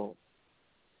 you know,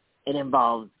 it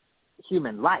involves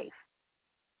human life.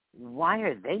 Why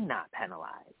are they not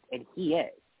penalized? And he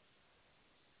is.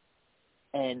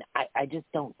 And I just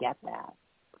don't get that.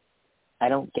 I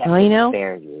don't get the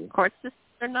disparity. Court systems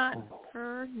are not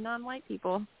for non-white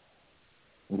people.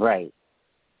 Right.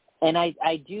 And I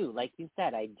do, like you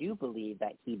said, I do believe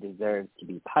that he deserves to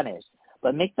be punished.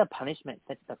 But make the punishment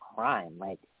fit the crime.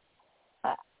 Like,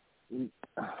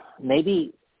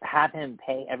 maybe have him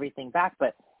pay everything back.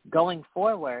 But going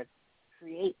forward,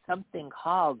 create something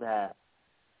called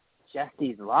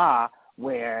Jessie's Law,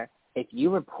 where if you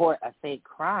report a fake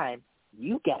crime,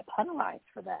 you get penalized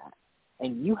for that.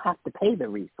 And you have to pay the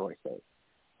resources.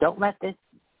 Don't let this,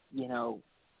 you know,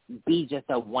 be just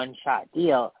a one-shot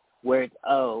deal where it's,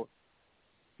 oh,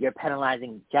 you're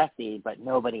penalizing Jessie but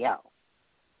nobody else.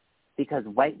 Because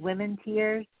white women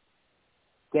tears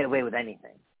get away with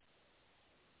anything.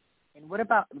 And what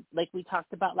about, like we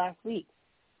talked about last week,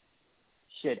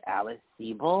 should Alice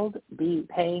Sebold be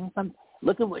paying some?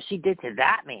 Look at what she did to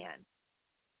that man.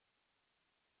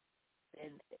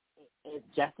 And if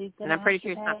Jessie's going to And I'm pretty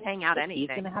sure she's not paying out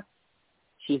anything.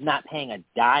 She's not paying a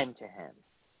dime to him.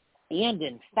 And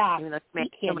in fact, he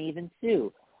can't even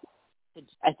sue.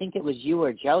 I think it was you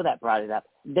or Joe that brought it up.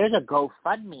 There's a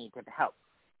GoFundMe to help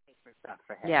pay for stuff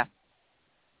for him. Yeah.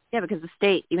 Yeah, because the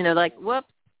state, even though like, whoops,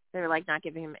 they're like not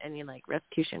giving him any like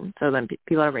restitution. So then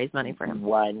people have to raise money for him.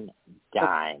 One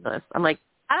dime. I'm like,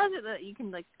 how is it that you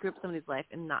can like screw up somebody's life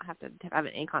and not have to have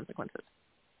any consequences?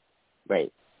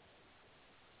 Right.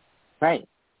 Right.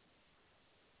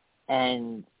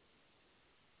 And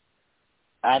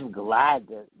I'm glad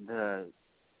that the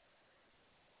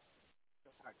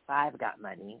Part 5 got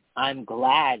money. I'm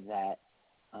glad that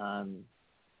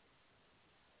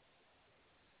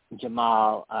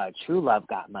Jamal Truelove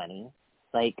got money.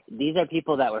 Like, these are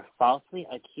people that were falsely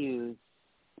accused,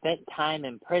 spent time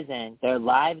in prison, their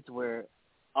lives were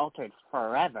altered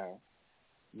forever.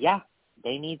 Yeah,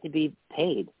 they need to be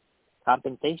paid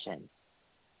compensation.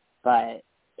 But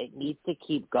it needs to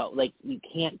keep going. Like, you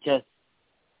can't just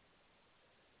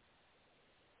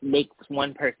make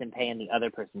one person pay and the other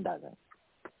person doesn't.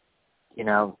 You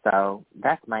know, so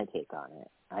that's my take on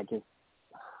it. I just,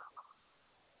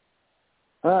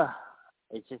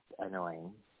 it's just annoying.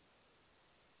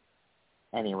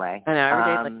 Anyway. I know, every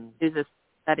day like, do this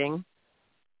setting,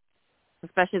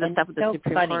 especially the stuff with the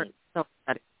Supreme Court.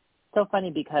 So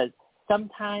funny because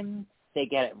sometimes they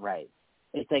get it right.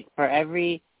 It's like for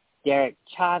every Derek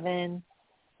Chauvin,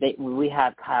 we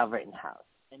have Kyle Rittenhouse.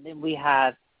 And then we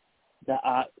have the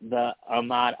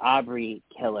Ahmaud Arbery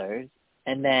killers.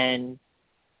 And then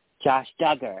Josh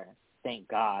Duggar, thank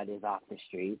God, is off the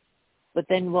streets. But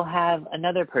then we'll have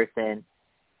another person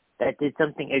that did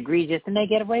something egregious and they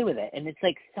get away with it. And it's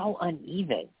like so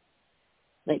uneven.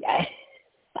 Like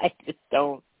I just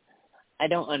don't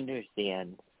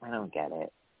understand. I don't get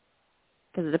it.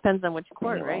 Because it depends on which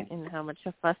court, right? And how much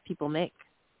fuss people make.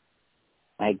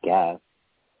 I guess.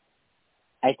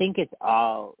 I think it's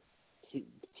all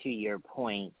to your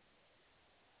point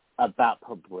about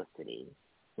publicity.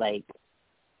 Like,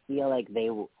 feel like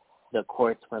the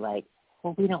courts were like,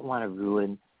 well, we don't want to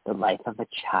ruin the life of a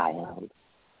child,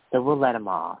 so we'll let them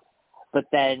off. But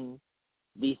then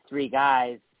these 3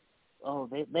 guys,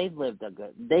 they've lived a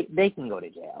good, they can go to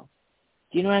jail.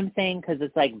 Do you know what I'm saying? Because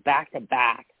it's like back to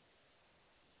back.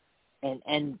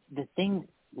 And the thing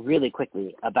really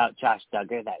quickly about Josh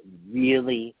Duggar that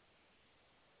really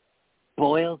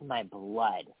boils my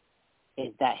blood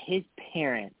is that his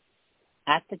parents,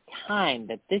 at the time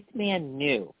that this man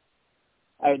knew,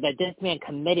 or that this man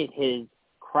committed his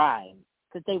crime,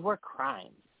 because they were crimes.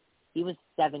 He was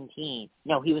 17.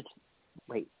 No, he was,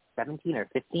 17 or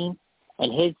 15?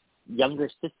 And his younger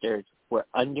sisters were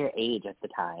underage at the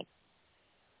time.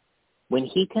 When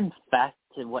he confessed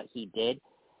to what he did,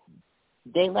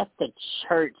 they let the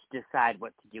church decide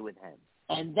what to do with him.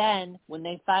 And then when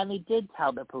they finally did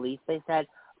tell the police, they said,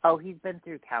 oh, he's been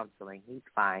through counseling. He's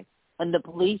fine. And the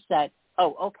police said,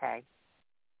 oh, okay.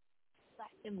 Let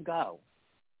him go.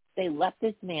 They let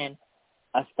this man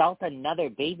assault another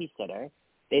babysitter.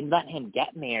 They let him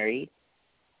get married,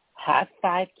 have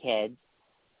 5 kids,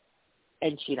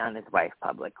 and cheat on his wife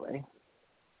publicly.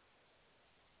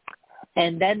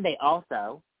 And then they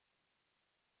also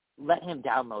let him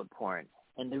download porn.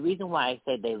 And the reason why I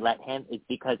say they let him is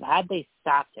because had they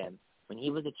stopped him when he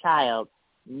was a child,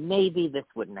 maybe this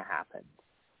wouldn't have happened.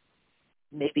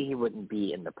 Maybe he wouldn't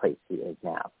be in the place he is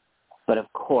now. But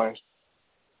of course,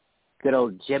 good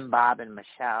old Jim Bob and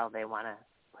Michelle, they want to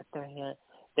put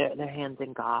their hands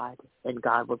in God, and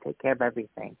God will take care of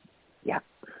everything. Yeah.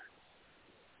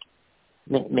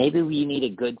 Maybe we need a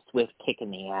good, swift kick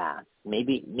in the ass.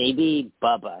 Maybe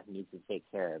Bubba needs to take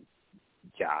care of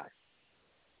Josh.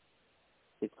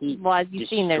 Well, as you've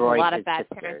seen, there's a lot of bad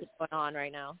parenting going on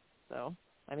right now. So,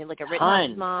 I mean, like a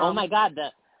written mom. Oh, my God.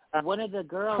 One of the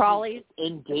girls Crawley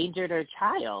endangered her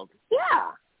child.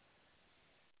 Yeah.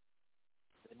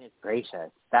 Goodness gracious.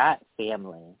 That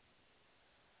family.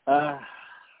 Oh,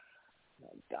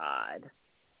 my God.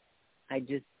 I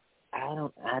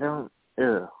don't,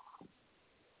 ugh.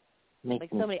 Makes like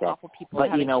so many sick. awful people.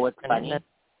 But you know what's funny?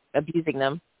 Abusing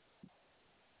them.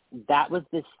 That was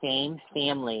the same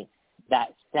family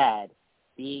that said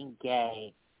being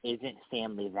gay isn't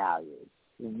family values.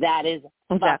 That is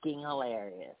fucking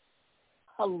hilarious.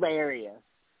 Hilarious.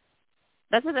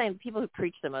 That's the thing. People who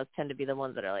preach the most tend to be the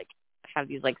ones that are like, have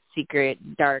these like secret,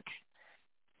 dark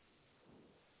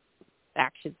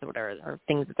actions or whatever, or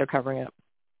things that they're covering up.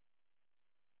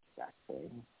 Exactly.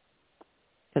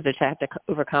 Because they have to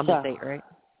overcompensate, right?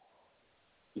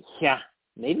 Yeah,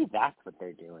 maybe that's what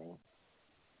they're doing.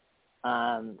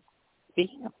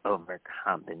 Speaking of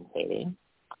overcompensating,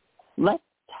 let's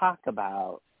talk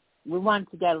about, we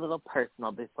want to get a little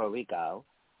personal before we go.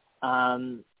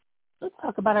 Let's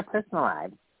talk about our personal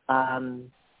lives.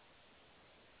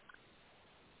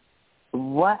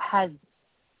 What has,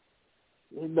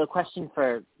 the question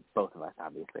for both of us,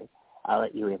 obviously. I'll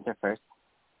let you answer first.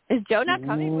 Is Joe not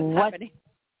coming? What's happening?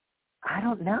 I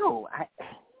don't know.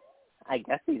 I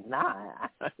guess he's not. I'm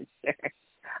not sure.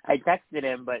 I texted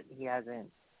him, but he hasn't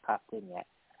popped in yet.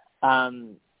 How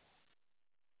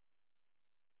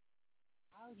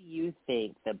do you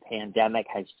think the pandemic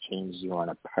has changed you on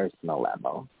a personal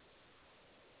level?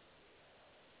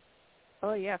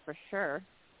 Oh, yeah, for sure.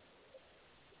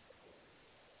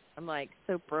 I'm, like,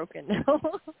 so broken now.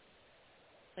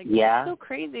 Yeah. It's so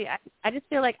crazy. I just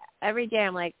feel like every day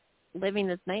I'm, like, living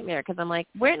this nightmare because I'm like,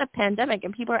 we're in a pandemic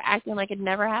and people are acting like it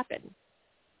never happened.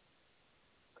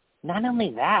 Not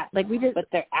only that, but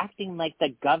they're acting like the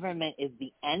government is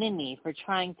the enemy for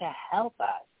trying to help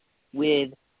us with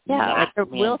like they're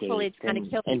willfully trying to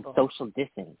kill and people. social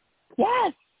distance.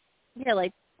 Yes. Yeah,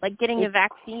 like getting a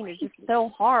vaccine is just so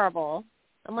horrible.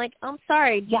 I'm like, I'm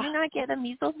sorry, did you not get a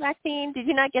measles vaccine? Did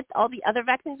you not get all the other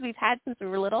vaccines we've had since we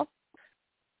were little?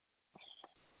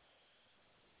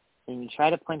 And you try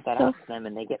to point that out to them,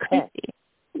 and they get pissed.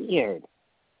 Weird.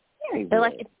 Very They're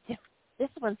weird. like, this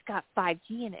one's got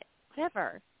 5G in it.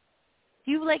 Whatever.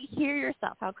 Do you, like, hear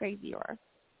yourself how crazy you are?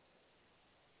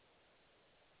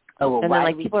 Oh, well, and why then,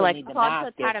 like, do we people are like, need the I'm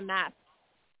mask so tired of masks.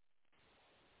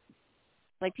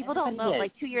 Like, people don't know.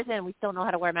 Like, 2 years in, we still know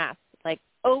how to wear masks. Like,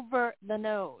 over the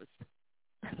nose.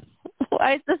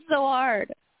 Why is this so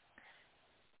hard?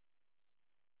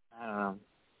 I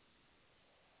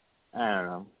don't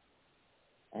know.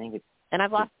 I think it's... And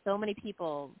I've lost so many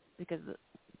people because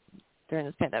during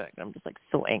this pandemic, I'm just, like,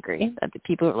 so angry that the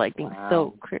people are, like, being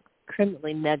so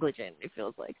criminally negligent, it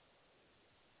feels like.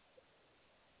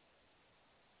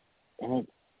 And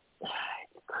it's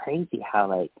crazy how,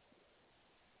 like,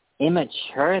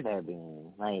 immature they're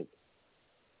being. Like,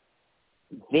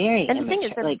 very and immature. And the thing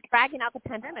is, they're like, dragging out the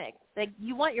pandemic. Like,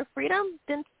 you want your freedom?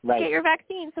 Then right. Get your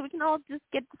vaccine so we can all just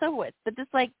get this over with. But this,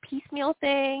 like, piecemeal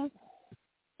thing,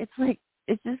 it's like,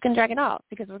 it's just going to drag it out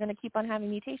because we're going to keep on having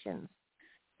mutations.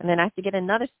 And then I have to get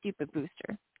another stupid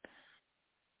booster.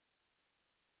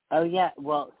 Oh, yeah.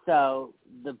 Well, so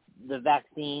the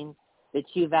vaccine, the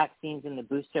 2 vaccines and the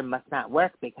booster must not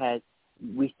work because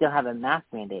we still have a mask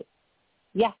mandate.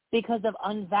 Yeah, because of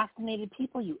unvaccinated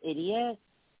people, you idiot.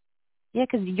 Yeah,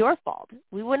 because it's your fault.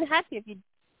 We wouldn't have to if you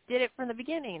did it from the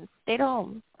beginning. Stayed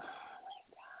home. Oh, my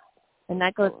God. And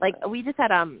that goes, like, we just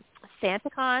had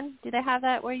SantaCon. Do they have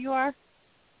that where you are?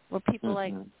 Where people,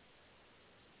 like,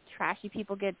 trashy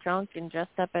people get drunk and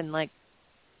dressed up in, like,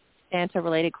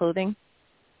 Santa-related clothing.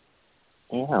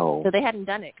 Ew. So they hadn't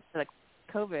done it because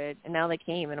of COVID, and now they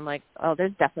came, and I'm like, oh,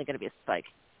 there's definitely going to be a spike.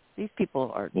 These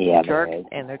people are jerks,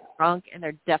 and they're drunk, and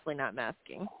they're definitely not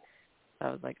masking. So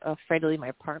I was like, afraid to leave my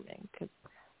apartment because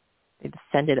they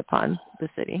descended upon the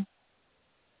city.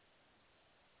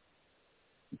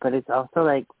 But it's also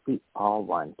like we all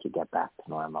want to get back to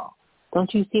normal.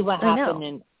 Don't you see what happened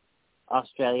in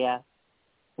Australia?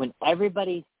 When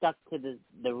everybody stuck to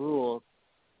the rules,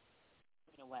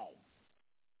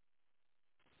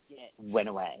 it went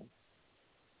away.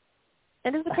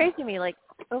 And it's crazy to me, like,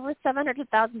 over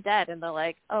 700,000 dead, and they're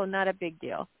like, oh, not a big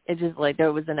deal. It's just like, it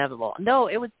was inevitable. No,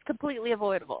 it was completely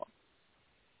avoidable.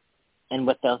 And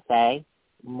what they'll say,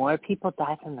 more people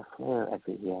die from the flu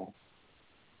every year.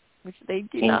 Which they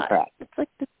do Incorrect. not. It's like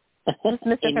this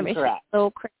misinformation. Incorrect. It's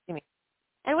so crazy to me.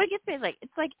 And what gets me is, like,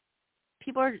 it's like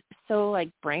people are so, like,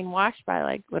 brainwashed by,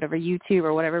 like, whatever YouTube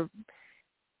or whatever,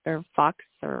 or Fox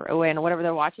or OAN or whatever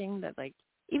they're watching, that, like,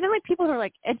 even, like, people who are,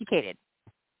 like, educated,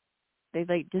 they,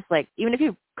 like, just, like, even if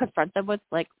you confront them with,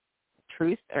 like,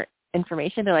 truth or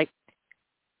information, they're like,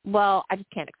 well, I just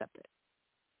can't accept it.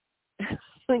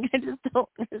 Like, I just don't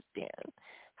understand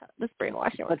how this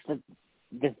brainwashing works. But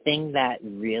the thing that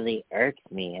really irks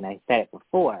me, and I said it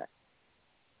before,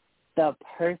 the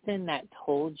person that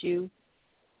told you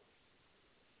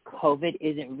COVID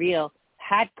isn't real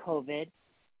had COVID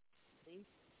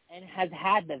and has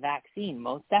had the vaccine,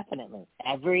 most definitely.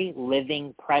 Every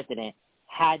living president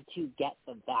had to get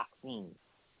the vaccine.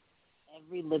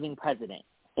 Every living president.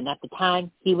 And at the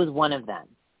time, he was one of them.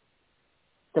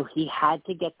 So he had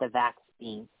to get the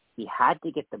vaccine. He had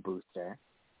to get the booster.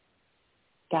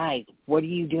 Guys, what are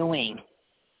you doing?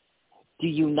 Do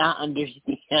you not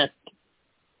understand?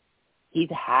 He's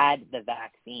had the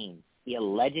vaccine. He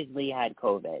allegedly had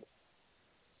COVID.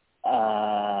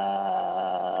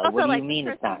 Also, what do like, you mean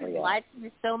it's not real? Lied to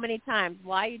you so many times.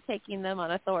 Why are you taking them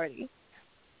on authority?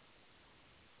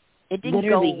 It didn't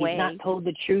Literally, go away. He's not told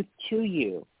the truth to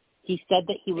you. He said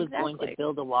that he was going to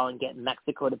build a wall and get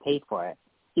Mexico to pay for it.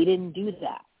 He didn't do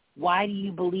that. Why do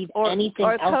you believe anything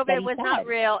else COVID that he was said? not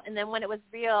real, and then when it was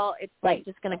real, it's like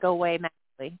just going to go away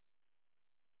magically.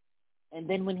 And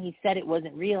then when he said it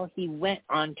wasn't real, he went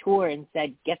on tour and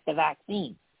said, get the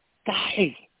vaccine.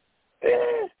 Guys,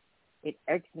 it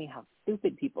irks me how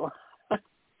stupid people are.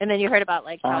 And then you heard about,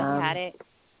 like, how he had it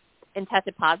and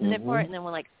tested positive for it, and then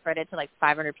like spread it to, like,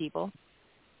 500 people.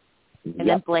 And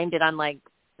then blamed it on, like,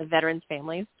 the veterans'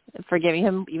 families for giving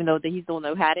him, even though he's the one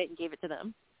who had it, and gave it to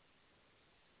them.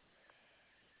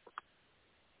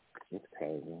 It's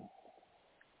crazy.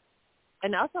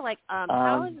 And also, like,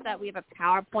 how is it that we have a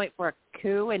PowerPoint for a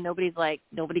coup and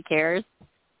nobody cares?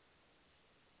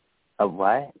 A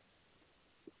what?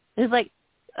 There's, like,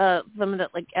 some of the,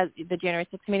 like, as the January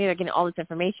 6th committee, they're getting all this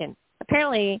information.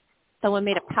 Apparently, someone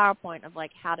made a PowerPoint of,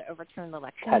 like, how to overturn the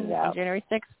election on January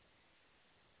 6th.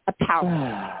 A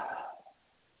PowerPoint.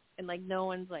 And, like, no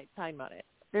one's, like, talking about it.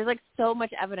 There's, like, so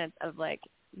much evidence of, like,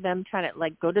 them trying to,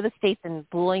 like, go to the states and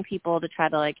bullying people to try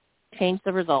to, like, change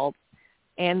the results.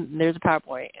 And there's a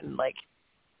PowerPoint. And, like,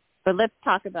 but let's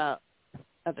talk about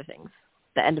other things.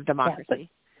 The end of democracy. Yeah,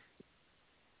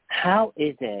 how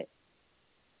is it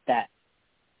that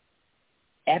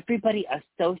everybody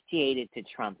associated to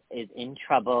Trump is in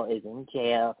trouble, is in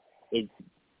jail, is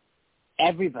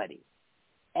everybody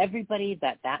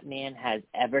that man has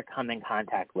ever come in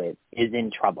contact with is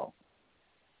in trouble?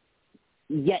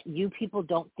 Yet you people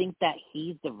don't think that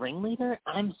he's the ringleader?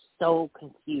 I'm so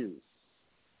confused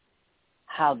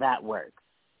how that works.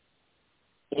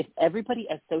 If everybody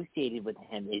associated with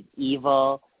him is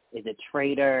evil, is a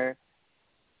traitor,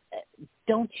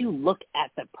 don't you look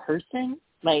at the person?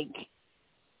 Like,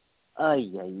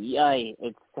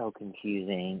 it's so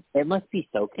confusing. It must be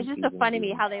so confusing. It's just so funny to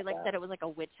me how they, like, said it was like a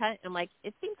witch hunt. I'm like,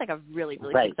 it seems like a really,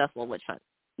 really successful witch hunt.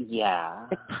 Yeah.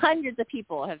 Like, hundreds of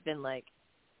people have been, like,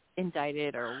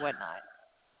 indicted or whatnot.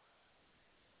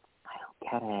 I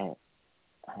don't get it.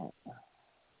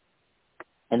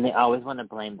 And they always want to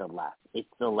blame the left. It's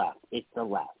the left. It's the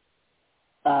left.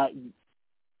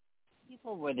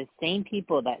 People were the same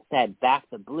people that said back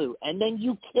the blue, and then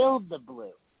you killed the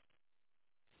blue.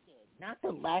 Not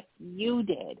the left, you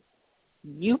did.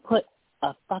 You put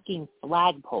a fucking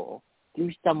flagpole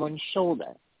through someone's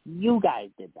shoulder. You guys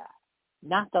did that,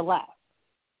 not the left.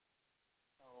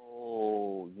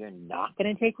 So you're not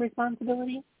going to take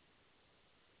responsibility?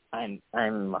 I'm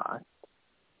lost.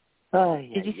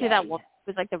 Did you see that woman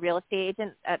who was, like, the real estate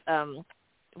agent at,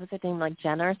 what's her name, like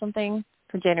Jenna or something,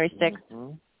 for January 6th?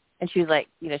 Mm-hmm. And she was like,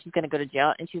 you know, she's going to go to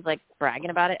jail. And she was, like, bragging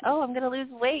about it. Oh, I'm going to lose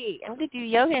weight. I'm going to do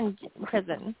yoga in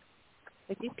prison.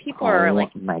 Like, these people are, like...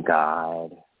 Oh, my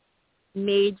God.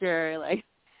 Major, like,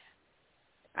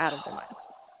 out of their mind.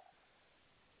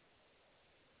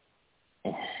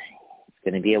 It's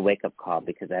going to be a wake-up call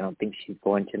because I don't think she's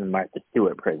going to the Martha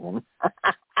Stewart prison.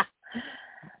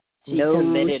 She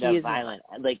committed a violent...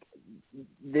 Like,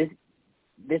 this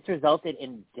resulted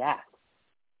in death.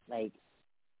 Like...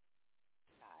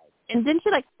 And didn't she,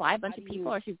 like, fly a bunch of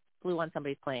people, or she flew on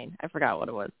somebody's plane? I forgot what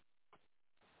it was.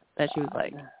 That she was,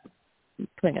 like,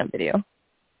 putting on video.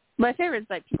 My favorite is,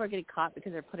 like, people are getting caught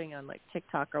because they're putting on, like,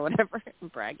 TikTok or whatever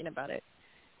and bragging about it.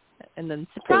 And then,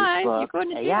 surprise, Facebook. you're going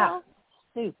to jail. Yeah,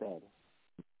 stupid.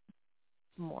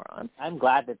 Morons. I'm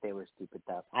glad that they were stupid,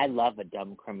 though. I love a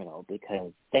dumb criminal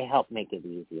because they help make it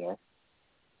easier.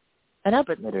 I know,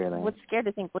 but literally, what's scary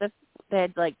to think, what if they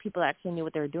had, like, people actually knew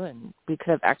what they were doing? We could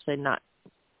have actually not,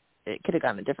 it could have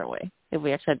gone a different way if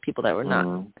we actually had people that were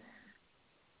not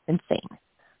insane.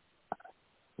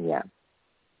 Yeah.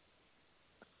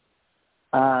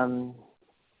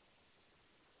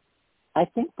 I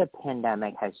think the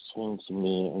pandemic has changed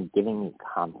me and given me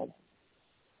confidence.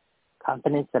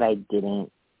 Confidence that I didn't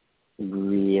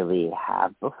really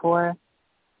have before.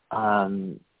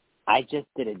 I just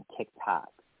did a TikTok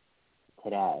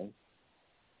today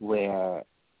where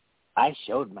I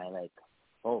showed my, like,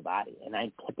 full body. And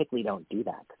I typically don't do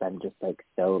that because I'm just, like,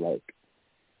 so, like,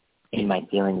 in my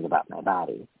feelings about my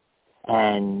body.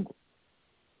 And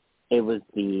it was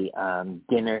the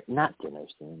not dinner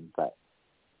scene, but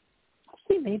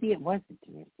actually maybe it was the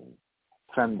dinner scene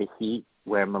from The Heat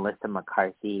where Melissa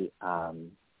McCarthy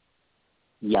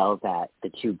yells at the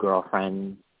two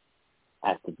girlfriends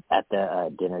at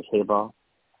the dinner table.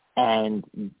 And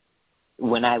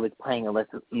when I was playing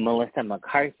Melissa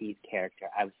McCarthy's character,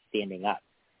 I was standing up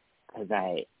because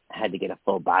I had to get a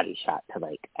full body shot to,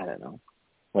 like, I don't know,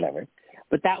 whatever.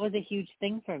 But that was a huge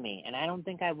thing for me, and I don't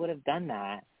think I would have done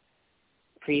that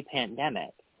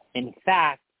pre-pandemic. In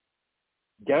fact,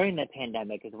 during the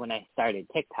pandemic is when I started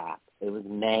TikTok. It was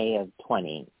May of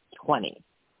 2020.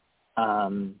 I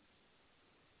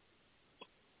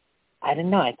don't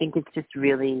know. I think it's just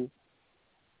really,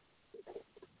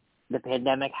 the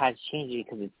pandemic has changed me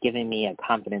because it's given me a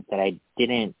confidence that I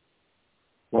didn't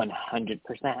 100%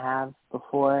 have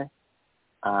before.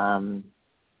 A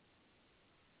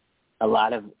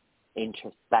lot of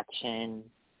introspection.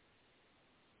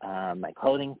 My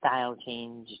clothing style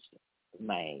changed.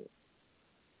 My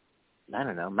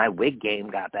wig game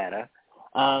got better.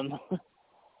 Yeah,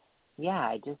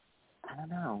 I don't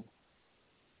know.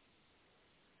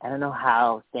 I don't know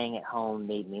how staying at home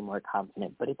made me more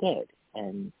confident, but it did.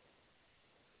 And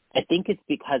I think it's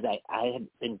because I had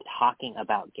been talking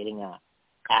about getting a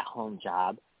at-home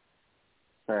job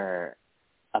for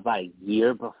about a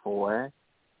year before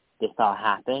this all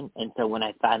happened. And so when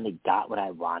I finally got what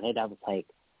I wanted, I was like,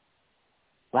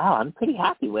 wow, I'm pretty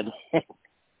happy with it.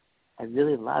 I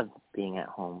really love being at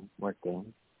home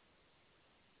working.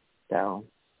 So,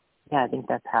 yeah, I think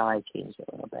that's how I changed it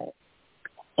a little bit.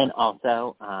 And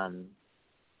also, I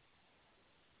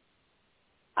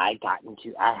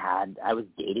was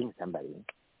dating somebody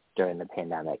during the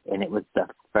pandemic, and it was the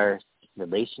first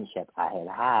relationship I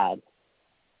had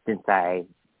since I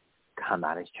come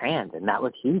out as trans, and that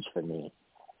was huge for me.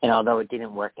 And although it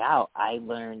didn't work out, I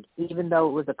learned, even though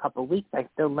it was a couple of weeks, I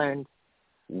still learned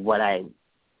what I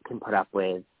can put up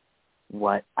with,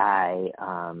 what I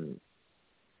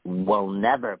will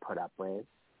never put up with,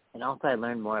 and also I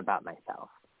learned more about myself.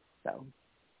 So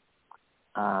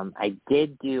I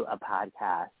did do a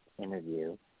podcast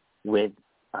interview with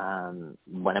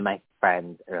one of my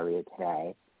friends earlier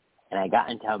today, and I got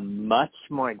into much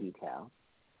more detail.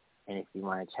 And if you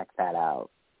want to check that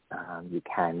out, you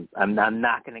can. I'm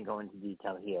not going to go into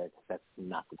detail here because that's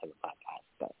not the type of podcast.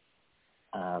 But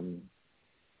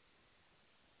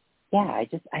yeah,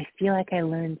 I feel like I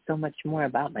learned so much more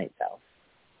about myself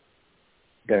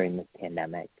during this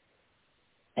pandemic,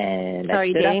 and so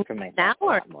I stood up for myself a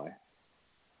lot more.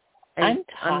 I'm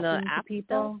talking to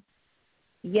people.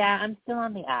 Yeah, I'm still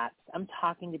on the apps. I'm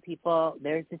talking to people.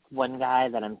 There's this one guy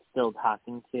that I'm still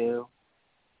talking to.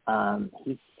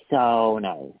 He's so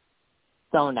nice,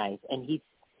 and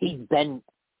he's been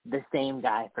the same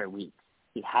guy for weeks.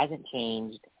 He hasn't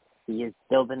changed. He has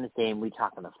still been the same. We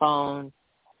talk on the phone.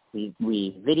 We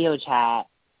video chat.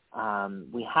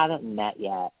 We haven't met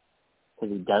yet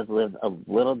because he does live a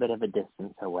little bit of a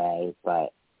distance away,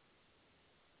 but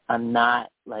I'm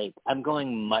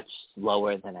going much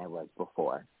slower than I was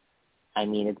before. I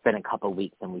mean, it's been a couple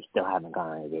weeks and we still haven't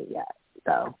gone on a date yet.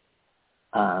 So,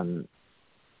 I'm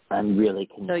really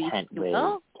content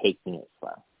with taking it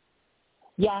slow.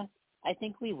 Yes, I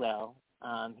think we will.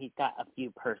 He's got a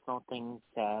few personal things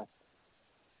to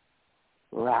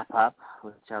wrap up,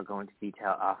 which I'll go into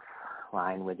detail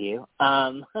offline with you.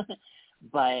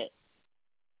 But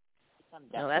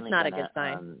no, that's not a good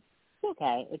sign.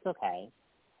 It's okay.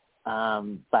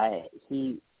 But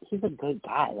he's a good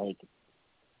guy. Like,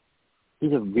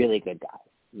 he's a really good guy,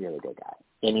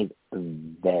 and he's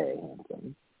very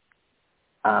handsome.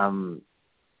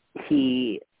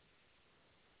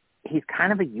 He's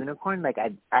kind of a unicorn. Like,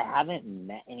 I haven't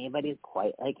met anybody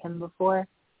quite like him before.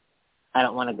 I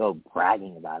don't want to go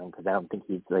bragging about him because I don't think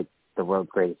he's like the world's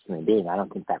greatest human being. I don't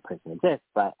think that person exists,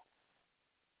 but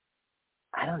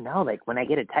I don't know. Like, when I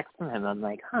get a text from him, I'm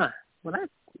like, well, that's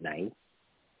nice.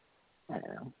 I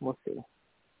don't know. We'll see.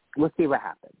 We'll see what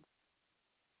happens.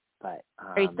 But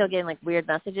are you still getting like weird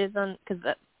messages on?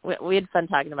 Because we had fun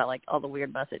talking about like all the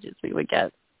weird messages we would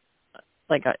get,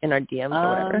 like in our DMs or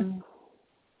whatever.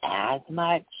 As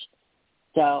much.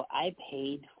 So I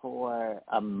paid for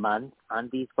a month on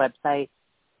these websites.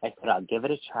 I said I'll give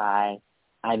it a try.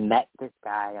 I met this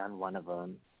guy on one of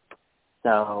them.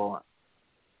 So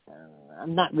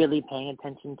I'm not really paying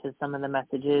attention to some of the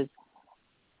messages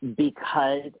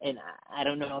because, and I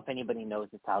don't know if anybody knows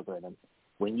this algorithm,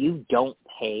 when you don't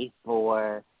pay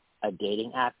for a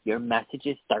dating app, your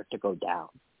messages start to go down.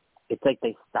 It's like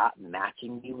they stop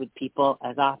matching you with people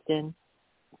as often.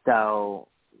 So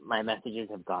my messages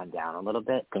have gone down a little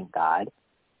bit, thank God.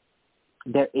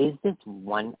 There is this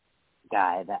one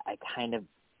guy that I kind of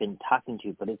been talking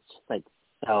to, but it's just like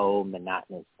so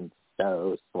monotonous and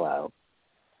so slow.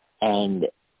 And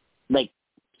like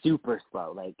super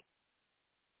slow. Like,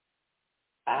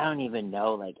 I don't even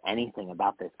know like anything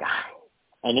about this guy.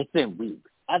 And it's been weeks.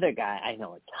 Other guy, I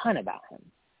know a ton about him.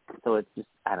 So it's just,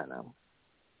 I don't know.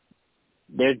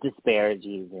 There's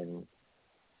disparities in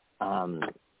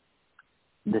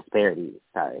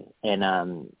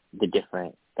in the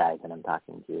different guys that I'm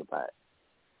talking to, but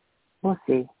we'll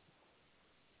see.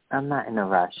 I'm not in a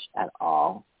rush at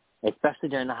all, especially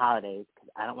during the holidays, because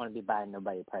I don't want to be buying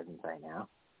nobody presents right now.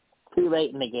 Too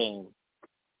late in the game.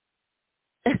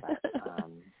 But,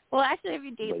 well, actually, if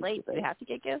you date late, do you have to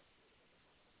get gifts?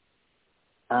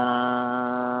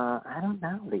 I don't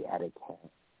know the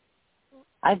etiquette.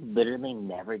 I've literally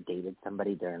never dated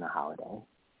somebody during a holiday.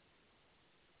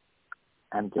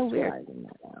 I'm just realizing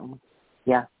that now.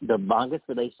 Yeah, the longest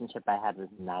relationship I had was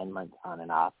 9 months on and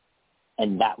off,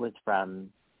 and that was from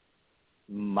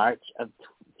March of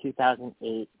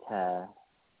 2008 to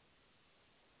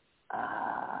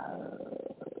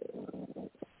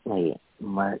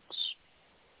March.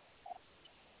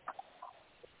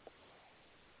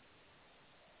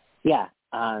 Yeah,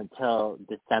 until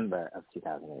December of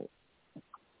 2008.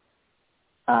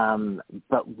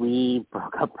 But we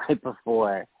broke up right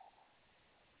before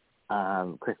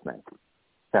Christmas.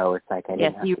 So it's like I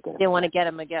didn't have to get him. You didn't want to get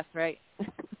him a gift, right?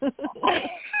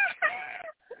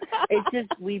 It's just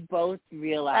we both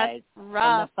realized, and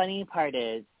the funny part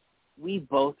is, we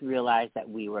both realized that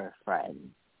we were friends.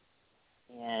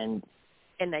 And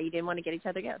that you didn't want to get each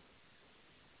other gifts.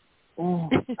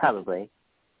 Probably.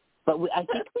 But I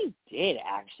think we did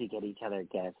actually get each other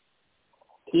gifts.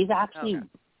 He's actually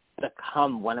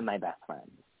become one of my best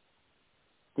friends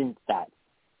since that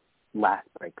last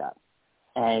breakup.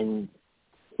 And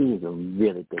he's a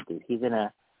really good dude. He's in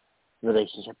a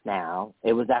relationship now.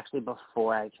 It was actually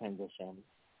before I transitioned.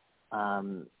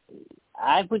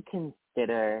 I would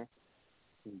consider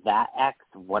that ex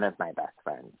one of my best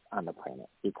friends on the planet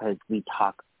because we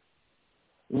talk,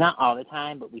 not all the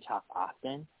time, but we talk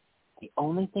often. The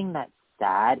only thing that's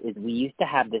sad is we used to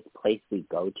have this place we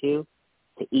go to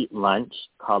eat lunch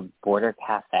called Border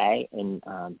Cafe in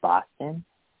Boston,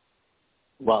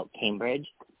 Cambridge,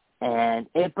 and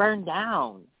it burned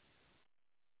down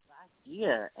last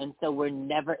year, and so we're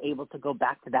never able to go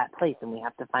back to that place, and we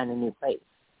have to find a new place.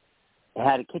 It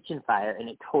had a kitchen fire, and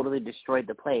it totally destroyed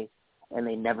the place, and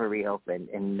they never reopened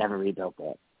and never rebuilt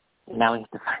it. And now we have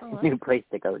to find a new place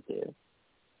to go to.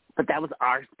 But that was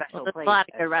our special place. There's a lot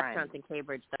of good restaurants in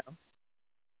Cambridge, though.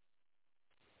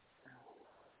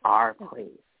 Our place.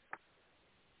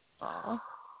 Aww.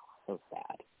 So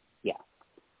sad. Yeah.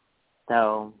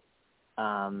 So,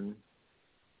 I'm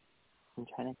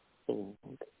trying to think.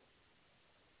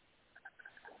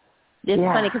 It's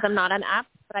funny because I'm not on apps,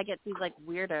 but I get these like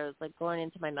weirdos like going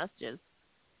into my messages.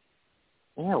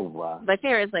 Ew. My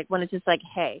favorite is like when it's just like,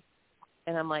 hey,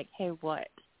 and I'm like, hey, what?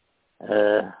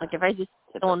 Like if I just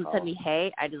someone send me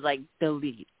hey, I just like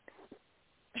delete.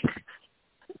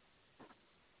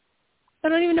 I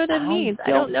don't even know what that means.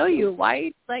 I don't know you. Why are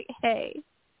you like hey?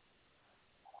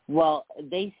 Well,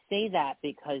 they say that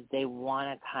because they want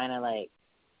to kind of like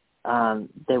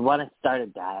they want to start a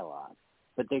dialogue,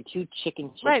 but they're too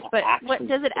chicken shit right, to but actually what,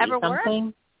 does it say ever something.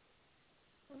 Work?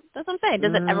 That's what I'm saying.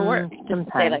 Does it ever work? Just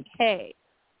say, like, hey,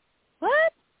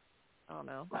 what? I don't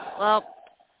know. Well,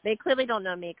 they clearly don't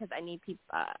know me because I need people.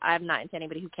 I'm not into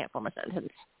anybody who can't form a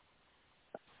sentence.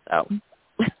 So,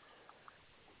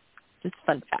 just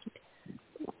fun fact.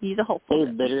 He's a hopeful.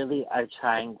 They literally are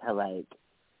trying to, like,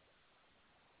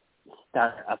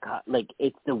 start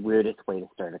it's the weirdest way to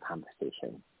start a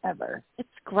conversation ever. It's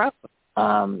gross.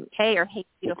 Hey or hey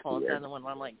beautiful is the other one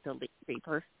where I'm like delete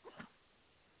creeper.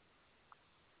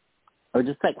 Or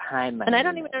just like hi my And I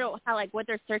don't even know how what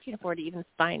they're searching for to even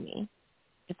find me.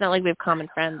 It's not like we have common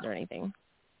friends or anything.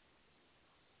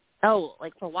 Oh,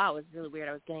 like for a while it was really weird.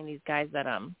 I was getting these guys that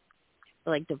were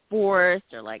like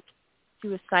divorced or like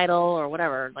suicidal or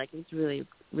whatever. Like it was really,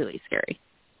 really scary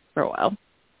for a while.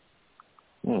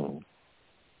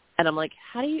 And I'm like,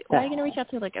 why are you going to reach out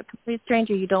to like a complete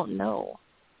stranger you don't know?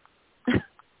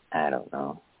 I don't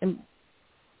know.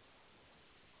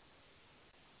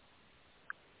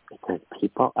 Because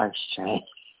people are strange.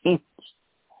 And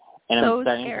so I'm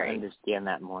starting scary. to understand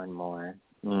that more and more.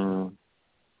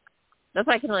 That's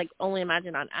why I can like only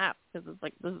imagine on apps because it's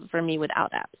like this is for me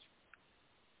without apps.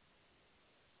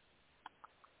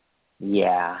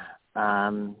 Yeah.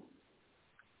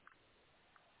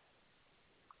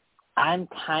 I'm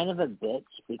kind of a bitch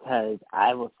because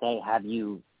I will say, have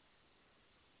you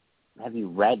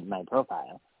read my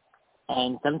profile?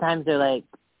 And sometimes they're like,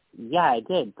 yeah, I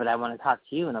did, but I want to talk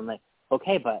to you. And I'm like,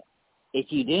 okay, but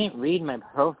if you didn't read my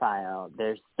profile,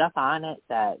 there's stuff on it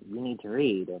that you need to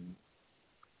read, and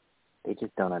they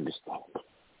just don't understand.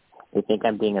 They think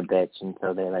I'm being a bitch, and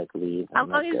so they, like, leave. How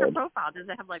long is your profile? Does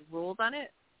it have, like, rules on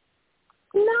it?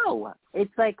 No.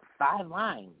 It's, like, 5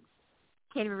 lines.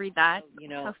 Can't even read that? You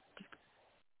know.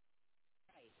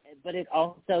 But it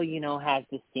also, you know, has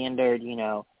the standard, you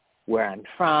know, where I'm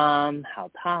from,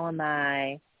 how tall am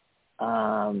I.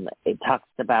 It talks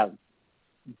about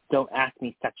don't ask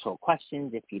me sexual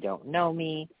questions if you don't know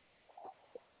me.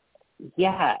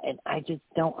 Yeah, and I just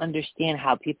don't understand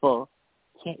how people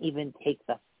can't even take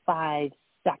the 5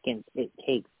 seconds it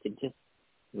takes to just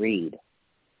read.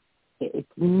 It's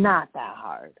not that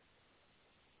hard.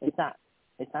 It's not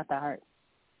that hard.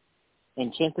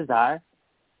 And chances are,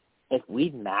 if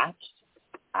we've matched,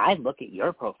 I look at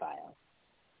your profile.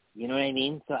 You know what I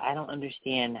mean? So I don't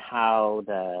understand how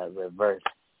the reverse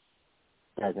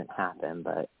doesn't happen,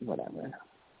 but whatever.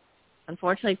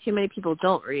 Unfortunately, too many people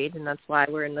don't read, and that's why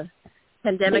we're in the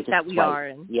pandemic that we are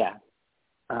in. Yeah.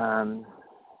 I'm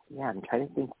trying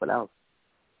to think what else.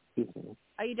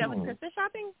 Are you done with Christmas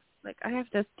shopping? Like, I have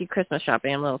to do Christmas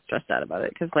shopping. I'm a little stressed out about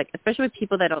it because, like, especially with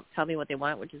people that don't tell me what they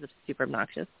want, which is super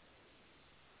obnoxious.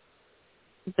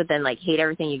 But then, like, hate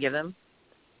everything you give them.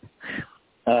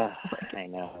 I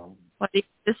know. It's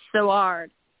just so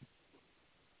hard.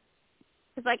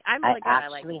 Because, like, I'm like that. I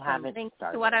like think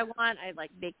to what I want. I,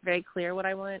 like, make very clear what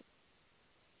I want.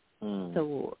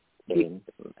 So, I don't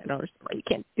understand why you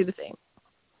can't do the same.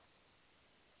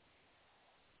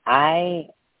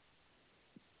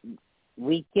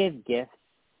 We give gifts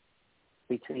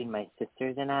between my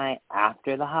sisters and I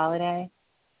after the holiday,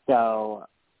 so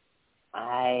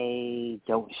I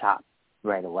don't shop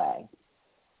right away.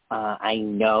 I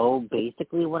know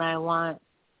basically what I want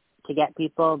to get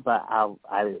people, but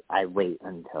I wait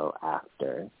until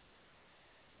after.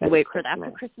 You wait for the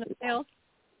after Christmas sale?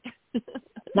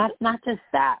 Not just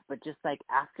that, but just like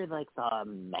after like the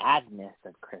madness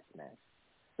of Christmas,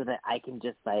 so that I can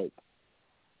just like,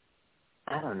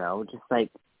 I don't know, just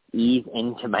like ease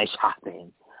into my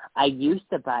shopping. I used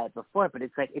to buy it before, but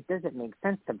it's like it doesn't make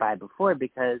sense to buy before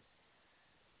because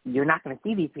you're not going to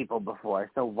see these people before,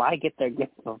 so why get their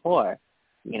gifts before,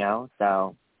 you know?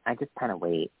 So I just kind of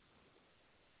wait.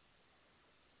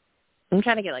 I'm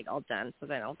trying to get like all done so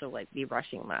that I don't have to like be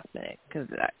rushing last minute because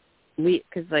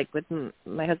like with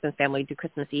my husband's family we do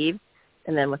Christmas Eve,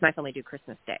 and then with my family we do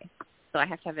Christmas Day, so I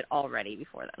have to have it all ready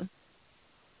before then.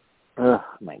 Oh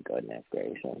my goodness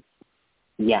gracious!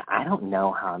 Yeah, I don't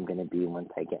know how I'm going to be once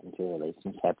I get into a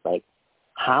relationship. Like,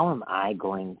 how am I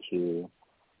going to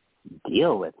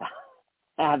deal with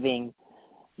having,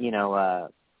 you know,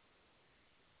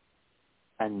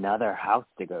 another house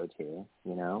to go to,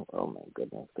 you know? Oh, my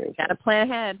goodness gracious. Got to plan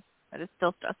ahead. That is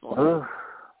still stressful.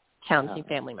 Challenging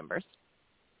family members.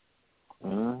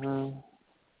 Mm-hmm.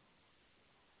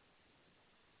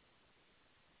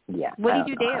 Yeah. What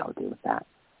do you do? How I'll deal with that.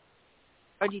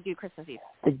 Or do you do Christmas Eve?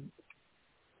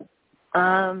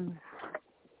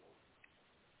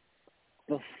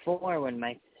 Before, when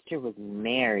my sister was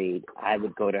married, I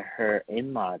would go to her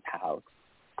in-laws' house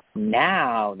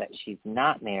now that she's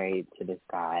not married to this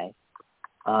guy,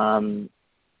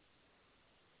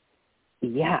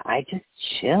 yeah, I just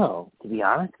chill, to be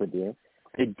honest with you.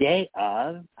 The day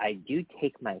of, I do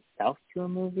take myself to a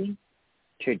movie.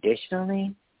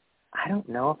 Traditionally, I don't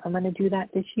know if I'm going to do that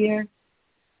this year.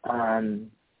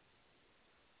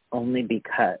 Only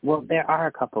because, well, there are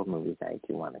a couple of movies I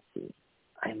do want to see.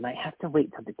 I might have to wait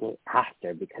till the day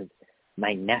after because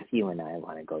my nephew and I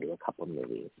want to go to a couple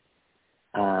movies.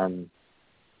 But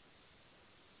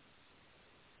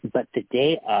the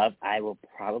day of, I will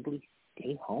probably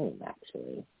stay home,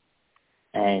 actually,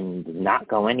 and not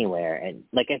go anywhere. And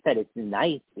like I said, it's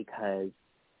nice because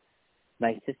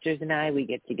my sisters and I, we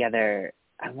get together,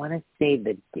 I want to say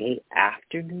the day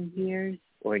after New Year's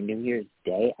or New Year's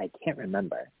Day. I can't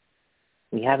remember.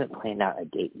 We haven't planned out a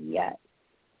date yet.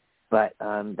 But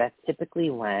that's typically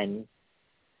when,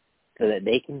 so that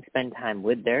they can spend time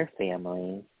with their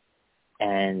families.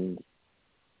 And,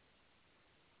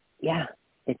 yeah,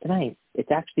 it's nice.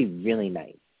 It's actually really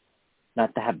nice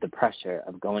not to have the pressure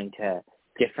of going to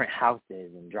different houses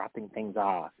and dropping things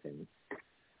off. And,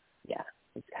 yeah,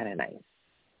 it's kind of nice.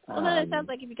 Well, then it sounds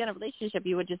like if you get a relationship,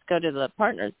 you would just go to the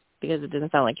partners because it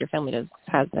doesn't sound like your family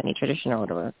has any tradition or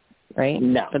whatever, right?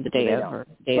 No, for the day of or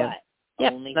day of. The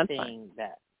only thing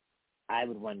that I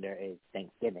would wonder is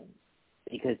Thanksgiving,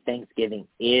 because Thanksgiving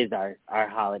is our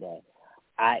holiday.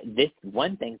 This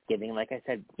one Thanksgiving, like I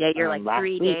said, yeah, you're like last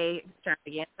 3-day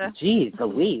extravaganza. Jeez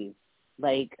Louise,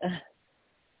 like,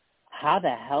 how the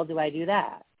hell do I do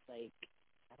that? Like,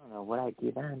 I don't know what I'd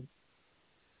do then.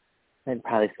 I'd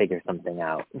probably figure something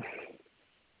out.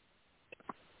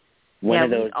 One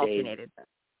of those alternated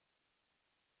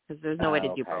because there's no way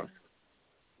to do both.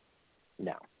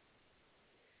 No.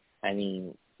 I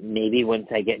mean, maybe once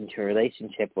I get into a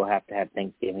relationship, we'll have to have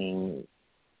Thanksgiving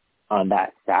on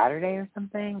that Saturday or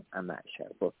something. I'm not sure.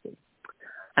 We'll see.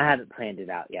 I haven't planned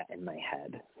it out yet in my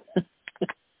head.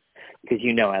 Because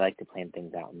I like to plan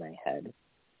things out in my head.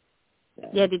 So,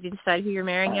 yeah, did you decide who you're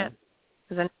marrying yet?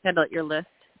 Because I had your list.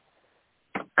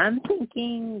 I'm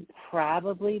thinking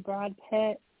probably Brad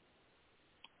Pitt.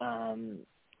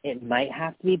 It might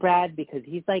have to be Brad because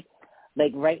he's like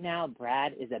right now,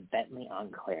 Brad is a Bentley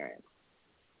on clearance.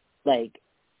 Like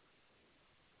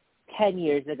 10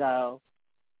 years ago,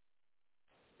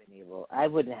 I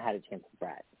wouldn't have had a chance with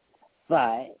Brad.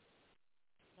 But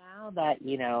now that,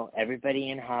 everybody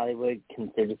in Hollywood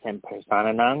considers him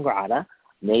persona non grata,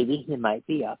 maybe he might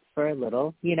be up for a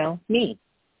little, me.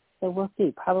 So we'll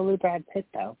see. Probably Brad Pitt,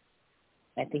 though.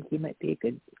 I think he might be a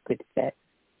good fit.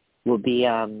 We'll be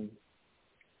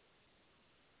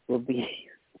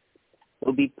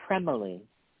Premily.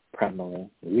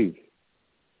 Ooh.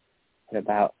 What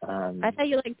about I thought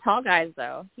you liked tall guys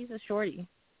though. He's a shorty.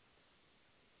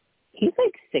 He's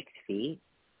like 6 feet.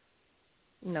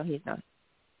 No, he's not.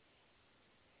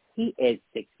 He is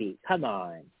 6 feet. Come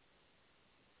on.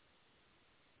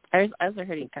 I also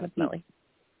heard he's kind of smelly.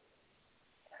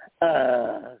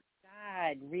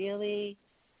 God, really?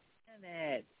 Damn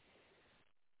it.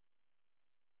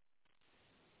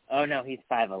 Oh, no, he's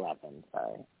 5'11",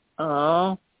 sorry.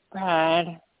 Oh,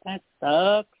 Brad, that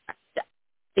sucks. I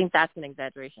think that's an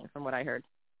exaggeration from what I heard.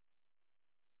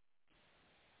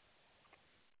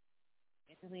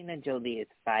 Angelina Jolie is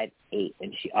 5'8",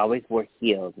 and she always wore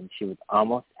heels, and she was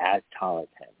almost as tall as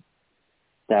him.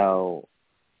 So,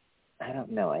 I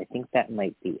don't know. I think that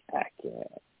might be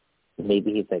accurate.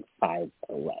 Maybe he's like 5'10",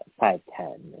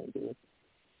 maybe.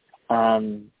 I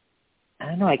don't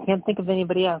know. I can't think of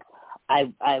anybody else.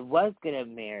 I was going to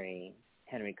marry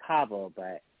Henry Cavill,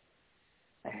 but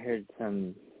I heard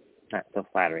some not so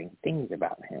flattering things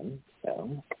about him.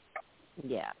 So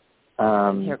yeah,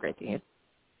 I hear great things.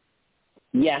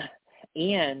 Yeah,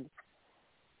 and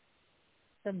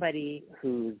somebody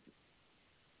who's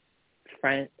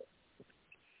friend.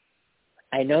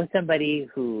 I know somebody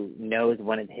who knows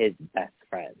one of his best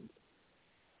friends.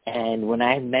 And when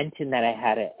I mentioned that I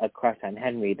had a crush on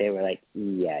Henry, they were like,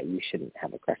 yeah, you shouldn't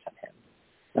have a crush on him.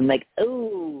 I'm like,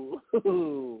 ooh,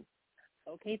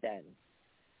 okay then.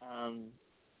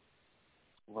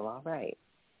 Well, all right.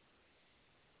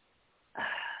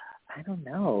 I don't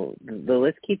know. The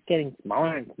list keeps getting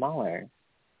smaller and smaller.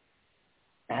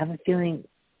 I have a feeling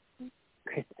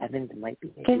Chris Evans might be.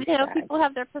 Because, people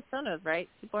have their personas, right?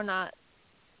 People are not,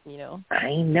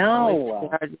 I know.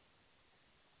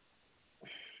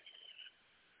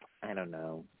 I don't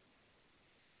know.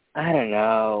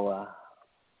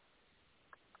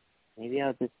 Maybe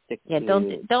I'll just stick to... Yeah,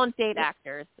 don't date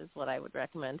actors is what I would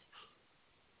recommend.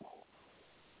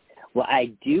 Well,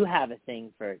 I do have a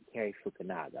thing for Cary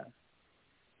Fukunaga.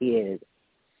 He is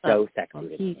so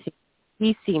sexy.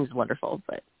 he seems wonderful,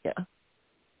 but yeah.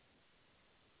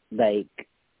 Like,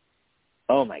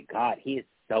 oh my God, he is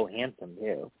so handsome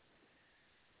too.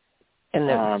 And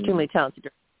they're extremely talented.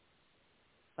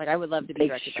 Like, I would love to be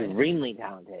directed by him. Extremely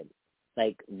talented.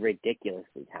 Like,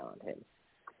 ridiculously talented.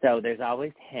 So there's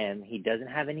always him. He doesn't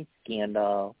have any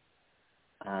scandal.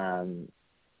 Yeah.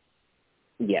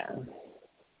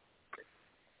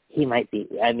 He might be,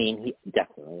 I mean, he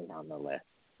definitely is on the list.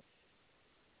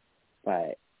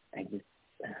 But I just,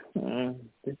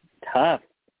 this is tough.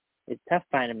 It's tough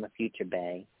finding him a future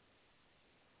bae.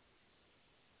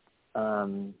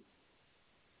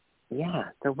 Yeah,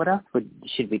 so what else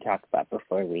should we talk about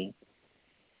before we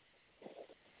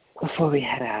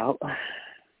head out?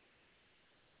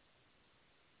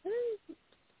 It's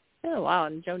been a while,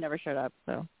 and Joe never showed up,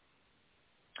 so.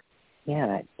 Yeah,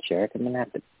 that jerk. I'm going to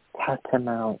have to toss him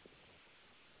out.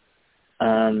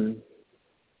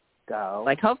 Go.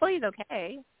 Like, hopefully he's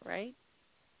okay, right?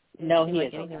 No, he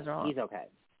is okay. Wrong. He's okay.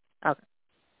 Okay.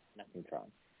 Nothing's wrong.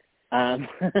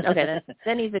 Okay,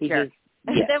 then he's a jerk.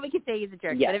 Yeah. Then we can say he's a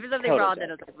jerk. Yeah, but if it's something wrong, then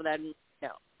it's like, well, then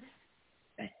no.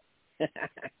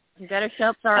 You better show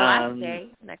up to our last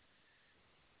day.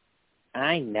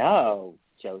 I know,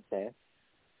 Joseph.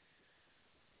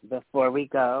 Before we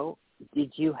go,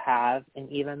 did you have an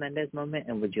Eva Mendes moment,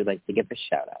 and would you like to give a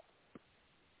shout-out?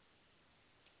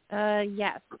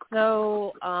 Yes.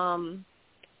 So, on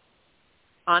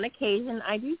occasion,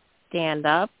 I do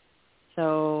stand-up.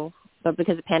 So, but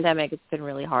because of the pandemic, it's been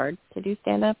really hard to do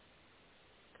stand-up.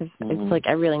 Because it's like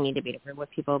I really need to be in a room with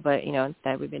people. But,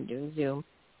 instead we've been doing Zoom.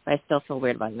 But I still feel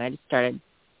weird about it. And I just started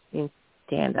doing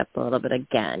stand-up a little bit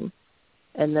again.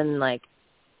 And then, like,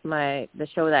 the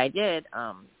show that I did,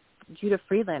 Judah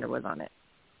Friedlander was on it.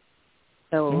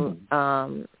 So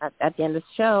at the end of the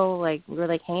show, like, we were,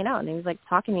 like, hanging out. And he was, like,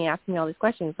 talking to me, asking me all these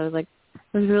questions. So I was like,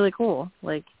 it was really cool,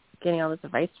 like, getting all this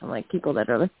advice from, like, people that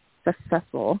are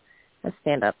successful at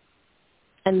stand-up.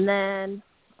 And then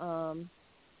I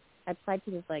applied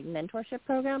to this, like, mentorship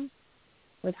program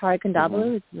with Hari Kondabolu,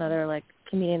 who's another, like,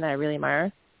 comedian that I really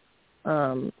admire.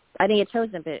 I didn't get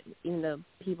chosen, but even the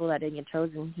people that didn't get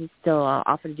chosen, he still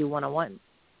offered to do one-on-one.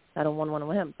 So I don't one-on-one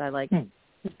with him. So I, like,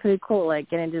 it's pretty cool, like,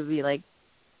 getting to be, like,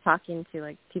 talking to,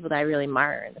 like, people that I really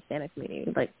admire in the stand-up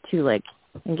community, like, to, like,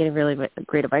 and getting really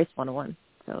great advice one-on-one.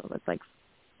 So it's, like,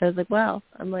 I was like, wow,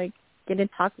 I'm, like, getting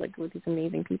to talk, like, with these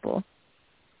amazing people.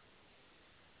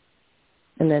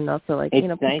 And then also, like, it's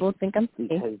people nice think I'm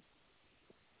because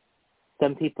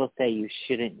some people say you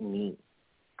shouldn't meet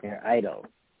your idol.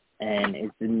 And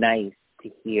it's nice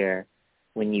to hear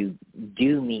when you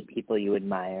do meet people you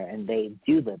admire and they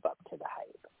do live up to the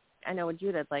hype. I know with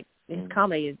Judah, like, in his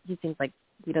comedy, he seems like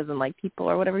he doesn't like people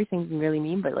or whatever. He seems really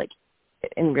mean, but, like,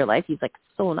 in real life, he's, like,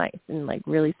 so nice and, like,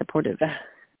 really supportive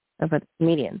of other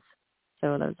comedians.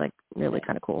 So that was, like, really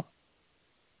kind of cool.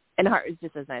 And Hart is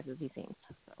just as nice as he seems.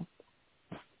 So.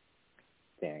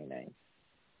 Very nice.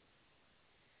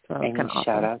 So any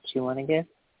shout-outs you want to give?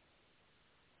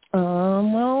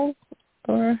 Well,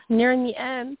 we're nearing the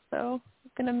end, so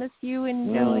I'm going to miss you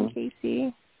and Joe and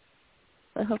Casey.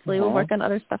 So hopefully we'll work on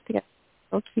other stuff together.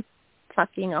 We'll keep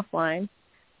talking offline.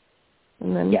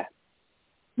 And then, yeah,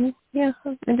 and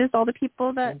just all the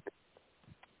people that,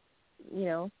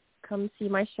 come see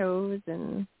my shows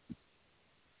and,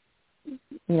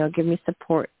 give me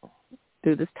support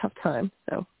through this tough time.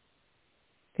 So,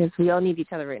 because we all need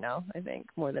each other right now, I think,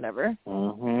 more than ever.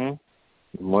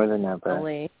 More than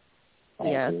ever.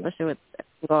 Especially with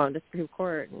going to Supreme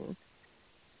Court and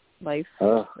life.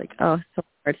 Like, it's so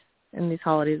hard. And these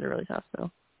holidays are really tough,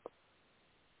 so.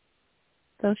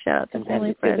 So shout out to Sometimes family,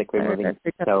 it feels friends. like we're moving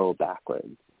so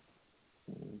backwards.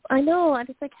 I know. I'm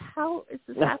just like, how is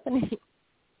this happening?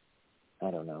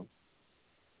 I don't know.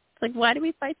 It's like, why do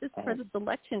we fight this for this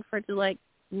election for it to, like,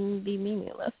 be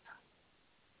meaningless?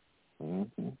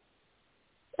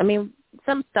 I mean,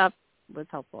 some stuff was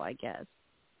helpful, I guess.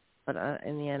 But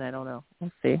in the end, I don't know.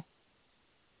 We'll see.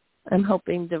 I'm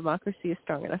hoping democracy is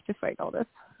strong enough to fight all this.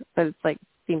 But it's like,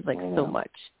 seems like so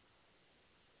much.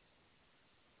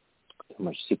 So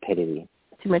much stupidity.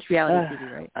 Too much reality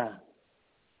TV, right?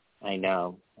 I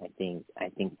know. I think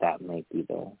that might be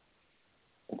the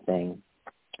thing.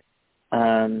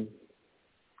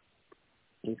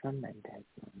 Eva Mendes.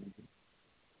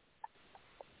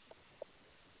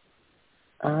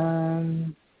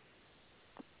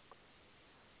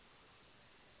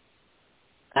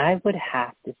 I would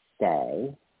have to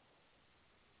say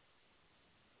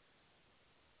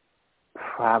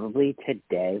probably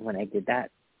today when I did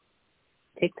that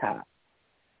TikTok.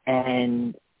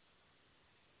 And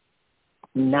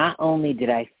not only did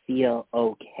I feel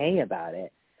okay about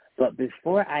it, But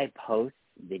before I post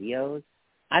videos,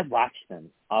 I watch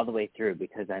them all the way through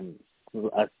because I'm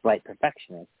a slight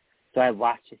perfectionist. So I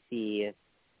watch to see if,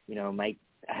 I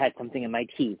had something in my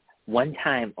teeth. One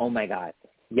time, oh my God,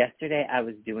 yesterday I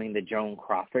was doing the Joan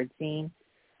Crawford scene,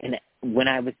 and when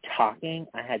I was talking,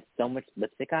 I had so much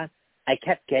lipstick on, I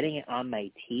kept getting it on my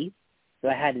teeth, so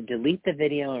I had to delete the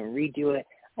video and redo it.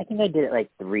 I think I did it like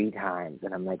 3 times,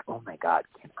 and I'm like, oh my God,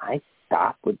 can I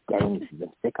stop with getting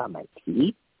lipstick on my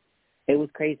teeth? It was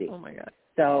crazy. Oh my God.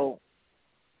 So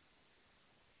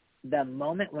the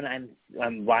moment when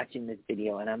I'm watching this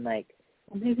video and I'm like,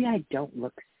 well, maybe I don't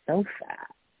look so fat.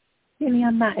 Maybe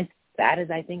I'm not as fat as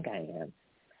I think I am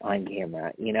on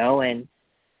camera,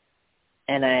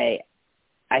 and I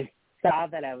saw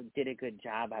that I did a good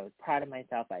job. I was proud of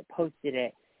myself. I posted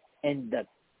it, and the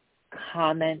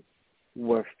comments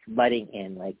were flooding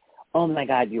in like, oh my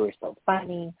God, you were so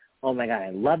funny. Oh my God, I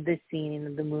love this scene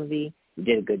in the movie. You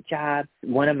did a good job.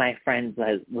 One of my friends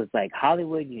was like,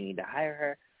 Hollywood, you need to hire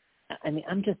her. I mean,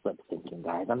 I'm just lip syncing,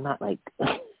 guys. I'm not like,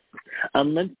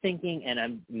 I'm lip syncing and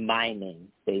I'm miming,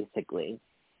 basically,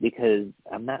 because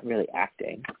I'm not really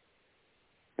acting.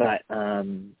 But,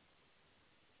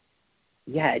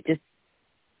 yeah,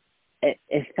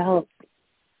 it felt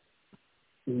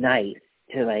nice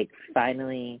to, like,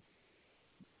 finally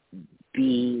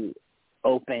be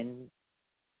open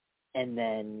and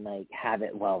then, like, have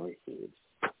it well received.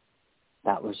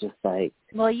 That was just, like,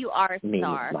 well, you are a Made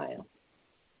star. me smile.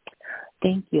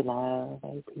 Thank you, love.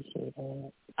 I appreciate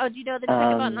it. Oh, do you know the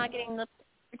trick about not getting lipstick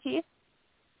on your teeth?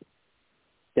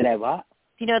 Did I what?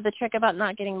 Do you know the trick about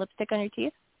not getting lipstick on your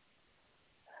teeth?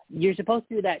 You're supposed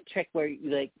to do that trick where you,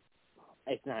 like,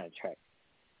 it's not a trick.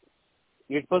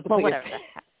 You're supposed to put whatever.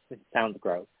 It sounds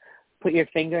gross. Put your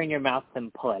finger in your mouth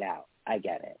and pull it out. I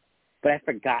get it. But I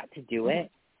forgot to do it,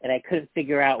 and I couldn't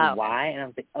figure out why, and I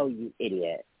was like, oh, you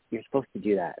idiot. You're supposed to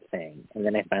do that thing. And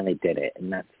then I finally did it,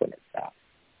 and that's when it stopped.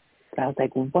 So I was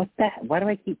like, well, what the heck? Why do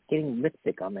I keep getting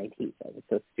lipstick on my teeth? That was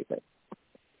so stupid.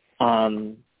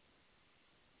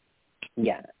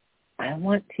 Yeah. I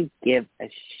want to give a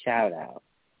shout-out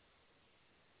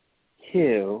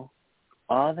to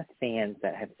all the fans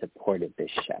that have supported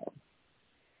this show.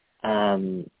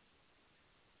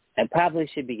 I probably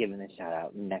should be giving a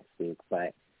shout-out next week,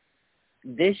 but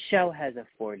this show has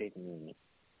afforded me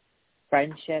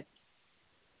friendships.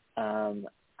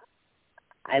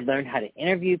 I learned how to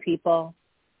interview people.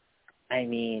 I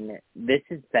mean, this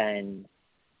has been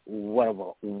what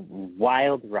a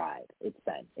wild ride it's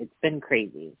been. It's been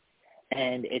crazy.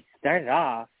 And it started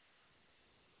off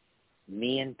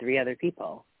me and 3 other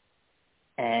people.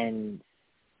 And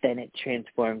then it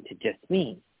transformed to just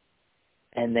me.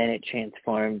 And then it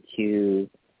transformed to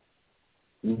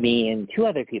me and 2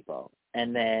 other people.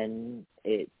 And then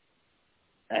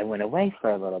I went away for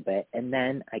a little bit. And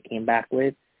then I came back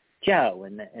with Joe,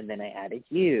 and then I added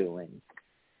you, and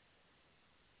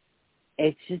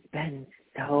it's just been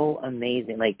so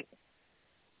amazing. Like,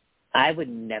 I would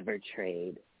never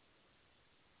trade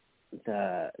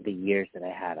the years that I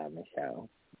had on the show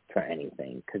for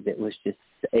anything, because it's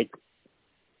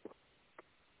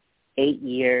 8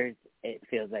 years. It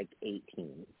feels like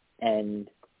 18, and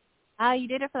you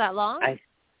did it for that long?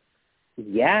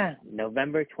 Yeah,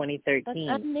 November 2013.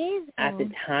 That's amazing. At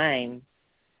the time,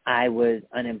 I was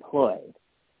unemployed,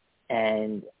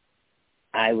 and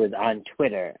I was on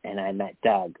Twitter, and I met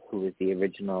Doug, who was the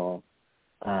original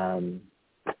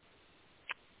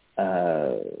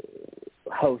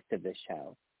host of the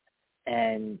show.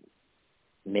 And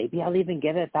maybe I'll even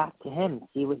give it back to him,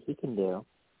 see what he can do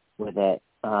with it,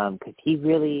 because he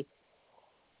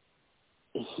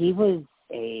was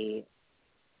a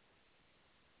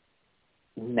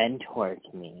mentor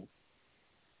to me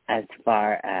as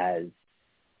far as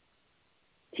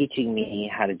teaching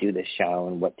me how to do the show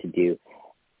and what to do.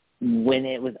 When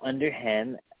it was under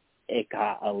him, it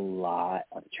got a lot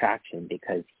of traction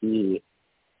because he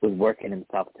was working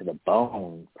himself to the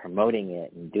bone, promoting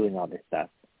it and doing all this stuff.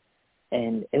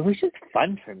 And it was just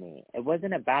fun for me. It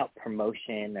wasn't about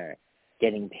promotion or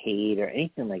getting paid or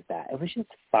anything like that. It was just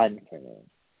fun for me.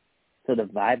 So the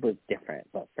vibe was different,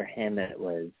 but for him it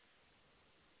was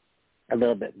a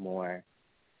little bit more.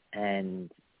 And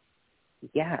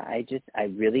yeah, I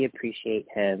really appreciate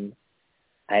him.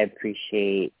 I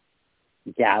appreciate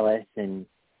Dallas and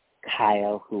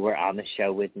Kyle, who were on the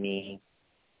show with me,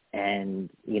 and,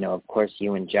 of course,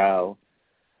 you and Joe.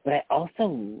 But I also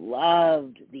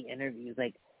loved the interviews.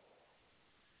 Like,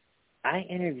 I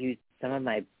interviewed some of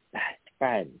my best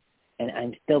friends, and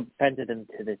I'm still friends with them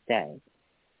to this day.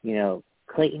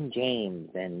 Clayton James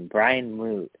and Brian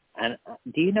Moot. And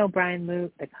do you know Brian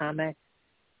Moot, the comic?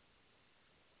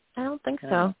 I don't think I so.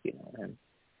 don't know if you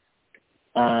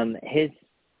know him. His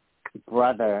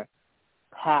brother,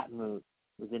 Pat Moot,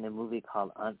 was in a movie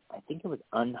called, I think it was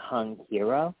Unhung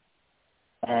Hero,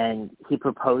 and he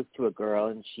proposed to a girl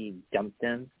and she dumped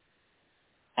him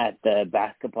at the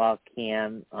basketball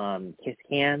kiss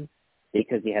cam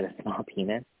because he had a small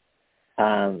penis.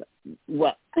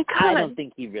 Well, I don't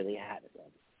think he really had it.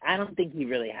 I don't think he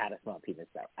really had a small penis,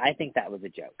 though. I think that was a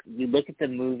joke. You look at the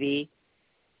movie,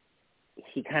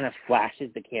 he kind of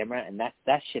flashes the camera, and that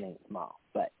shit ain't small,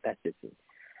 but that's just it.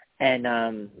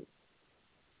 And,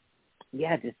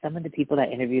 yeah, just some of the people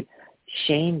that interviewed.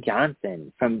 Shane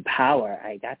Johnson from Power,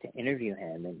 I got to interview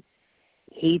him, and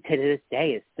he, to this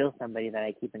day, is still somebody that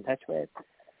I keep in touch with.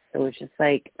 So it's just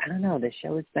like, I don't know, the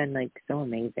show has been, like, so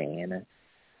amazing, and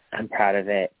I'm proud of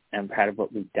it. I'm proud of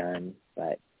what we've done,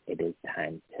 but it is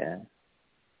time to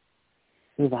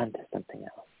move on to something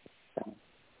else. So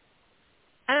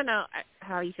I don't know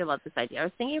how you feel about this idea. I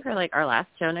was thinking for, like, our last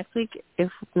show next week, if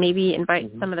maybe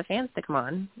invite some of the fans to come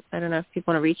on. I don't know if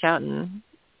people want to reach out and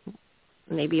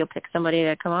maybe you'll pick somebody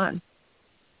to come on.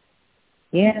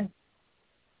 Yeah.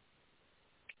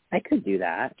 I could do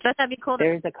that. Just that'd be cool.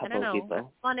 There's a couple I don't know. of people.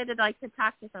 I wanted to, like, to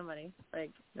talk to somebody.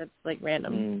 Like, that's, like,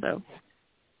 random. So,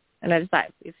 and I just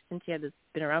thought, since you had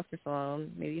been around for so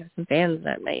long, maybe you have some fans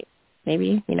that might,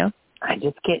 maybe, you know. I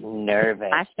just get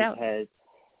nervous because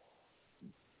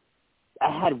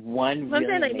I had one really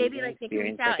amazing maybe, like, they can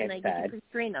reach out and, like, you can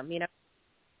pre-screen them, you know.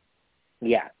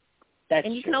 Yeah. That's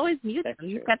and you true. can always mute them. True.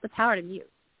 You've got the power to mute.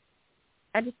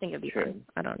 I just think it'd be fun.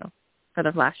 I don't know. For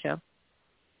the last show.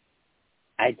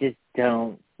 I just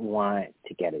don't want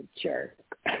to get a jerk.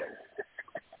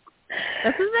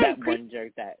 This is that one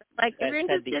jerk that like if you're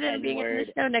interested in being in the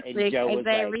show next week, I'd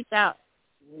say reach out.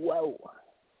 Whoa.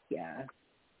 Yeah.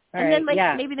 All and right. then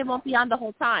like maybe they won't be on the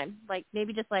whole time. Like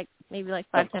maybe just like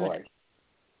 5-10 minutes.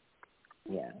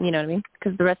 Yeah. You know what I mean?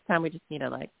 Because the rest of the time we just need to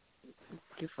like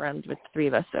do friends with the three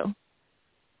of us. So.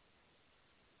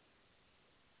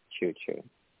 True.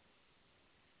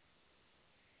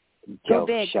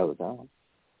 Joe shows up.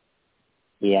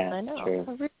 Yeah, I know.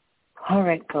 True. All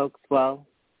right, folks. Well,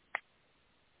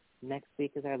 next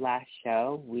week is our last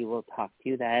show. We will talk to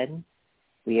you then.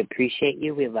 We appreciate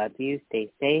you. We love you.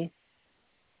 Stay safe.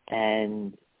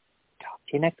 And talk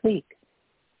to you next week.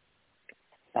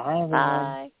 Bye, everyone.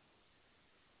 Bye.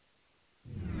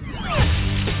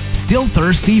 Still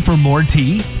thirsty for more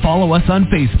tea? Follow us on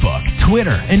Facebook,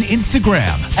 Twitter, and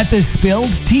Instagram at The Spilled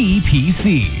Tea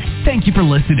PC. Thank you for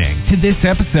listening to this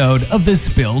episode of The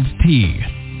Spilled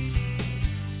Tea.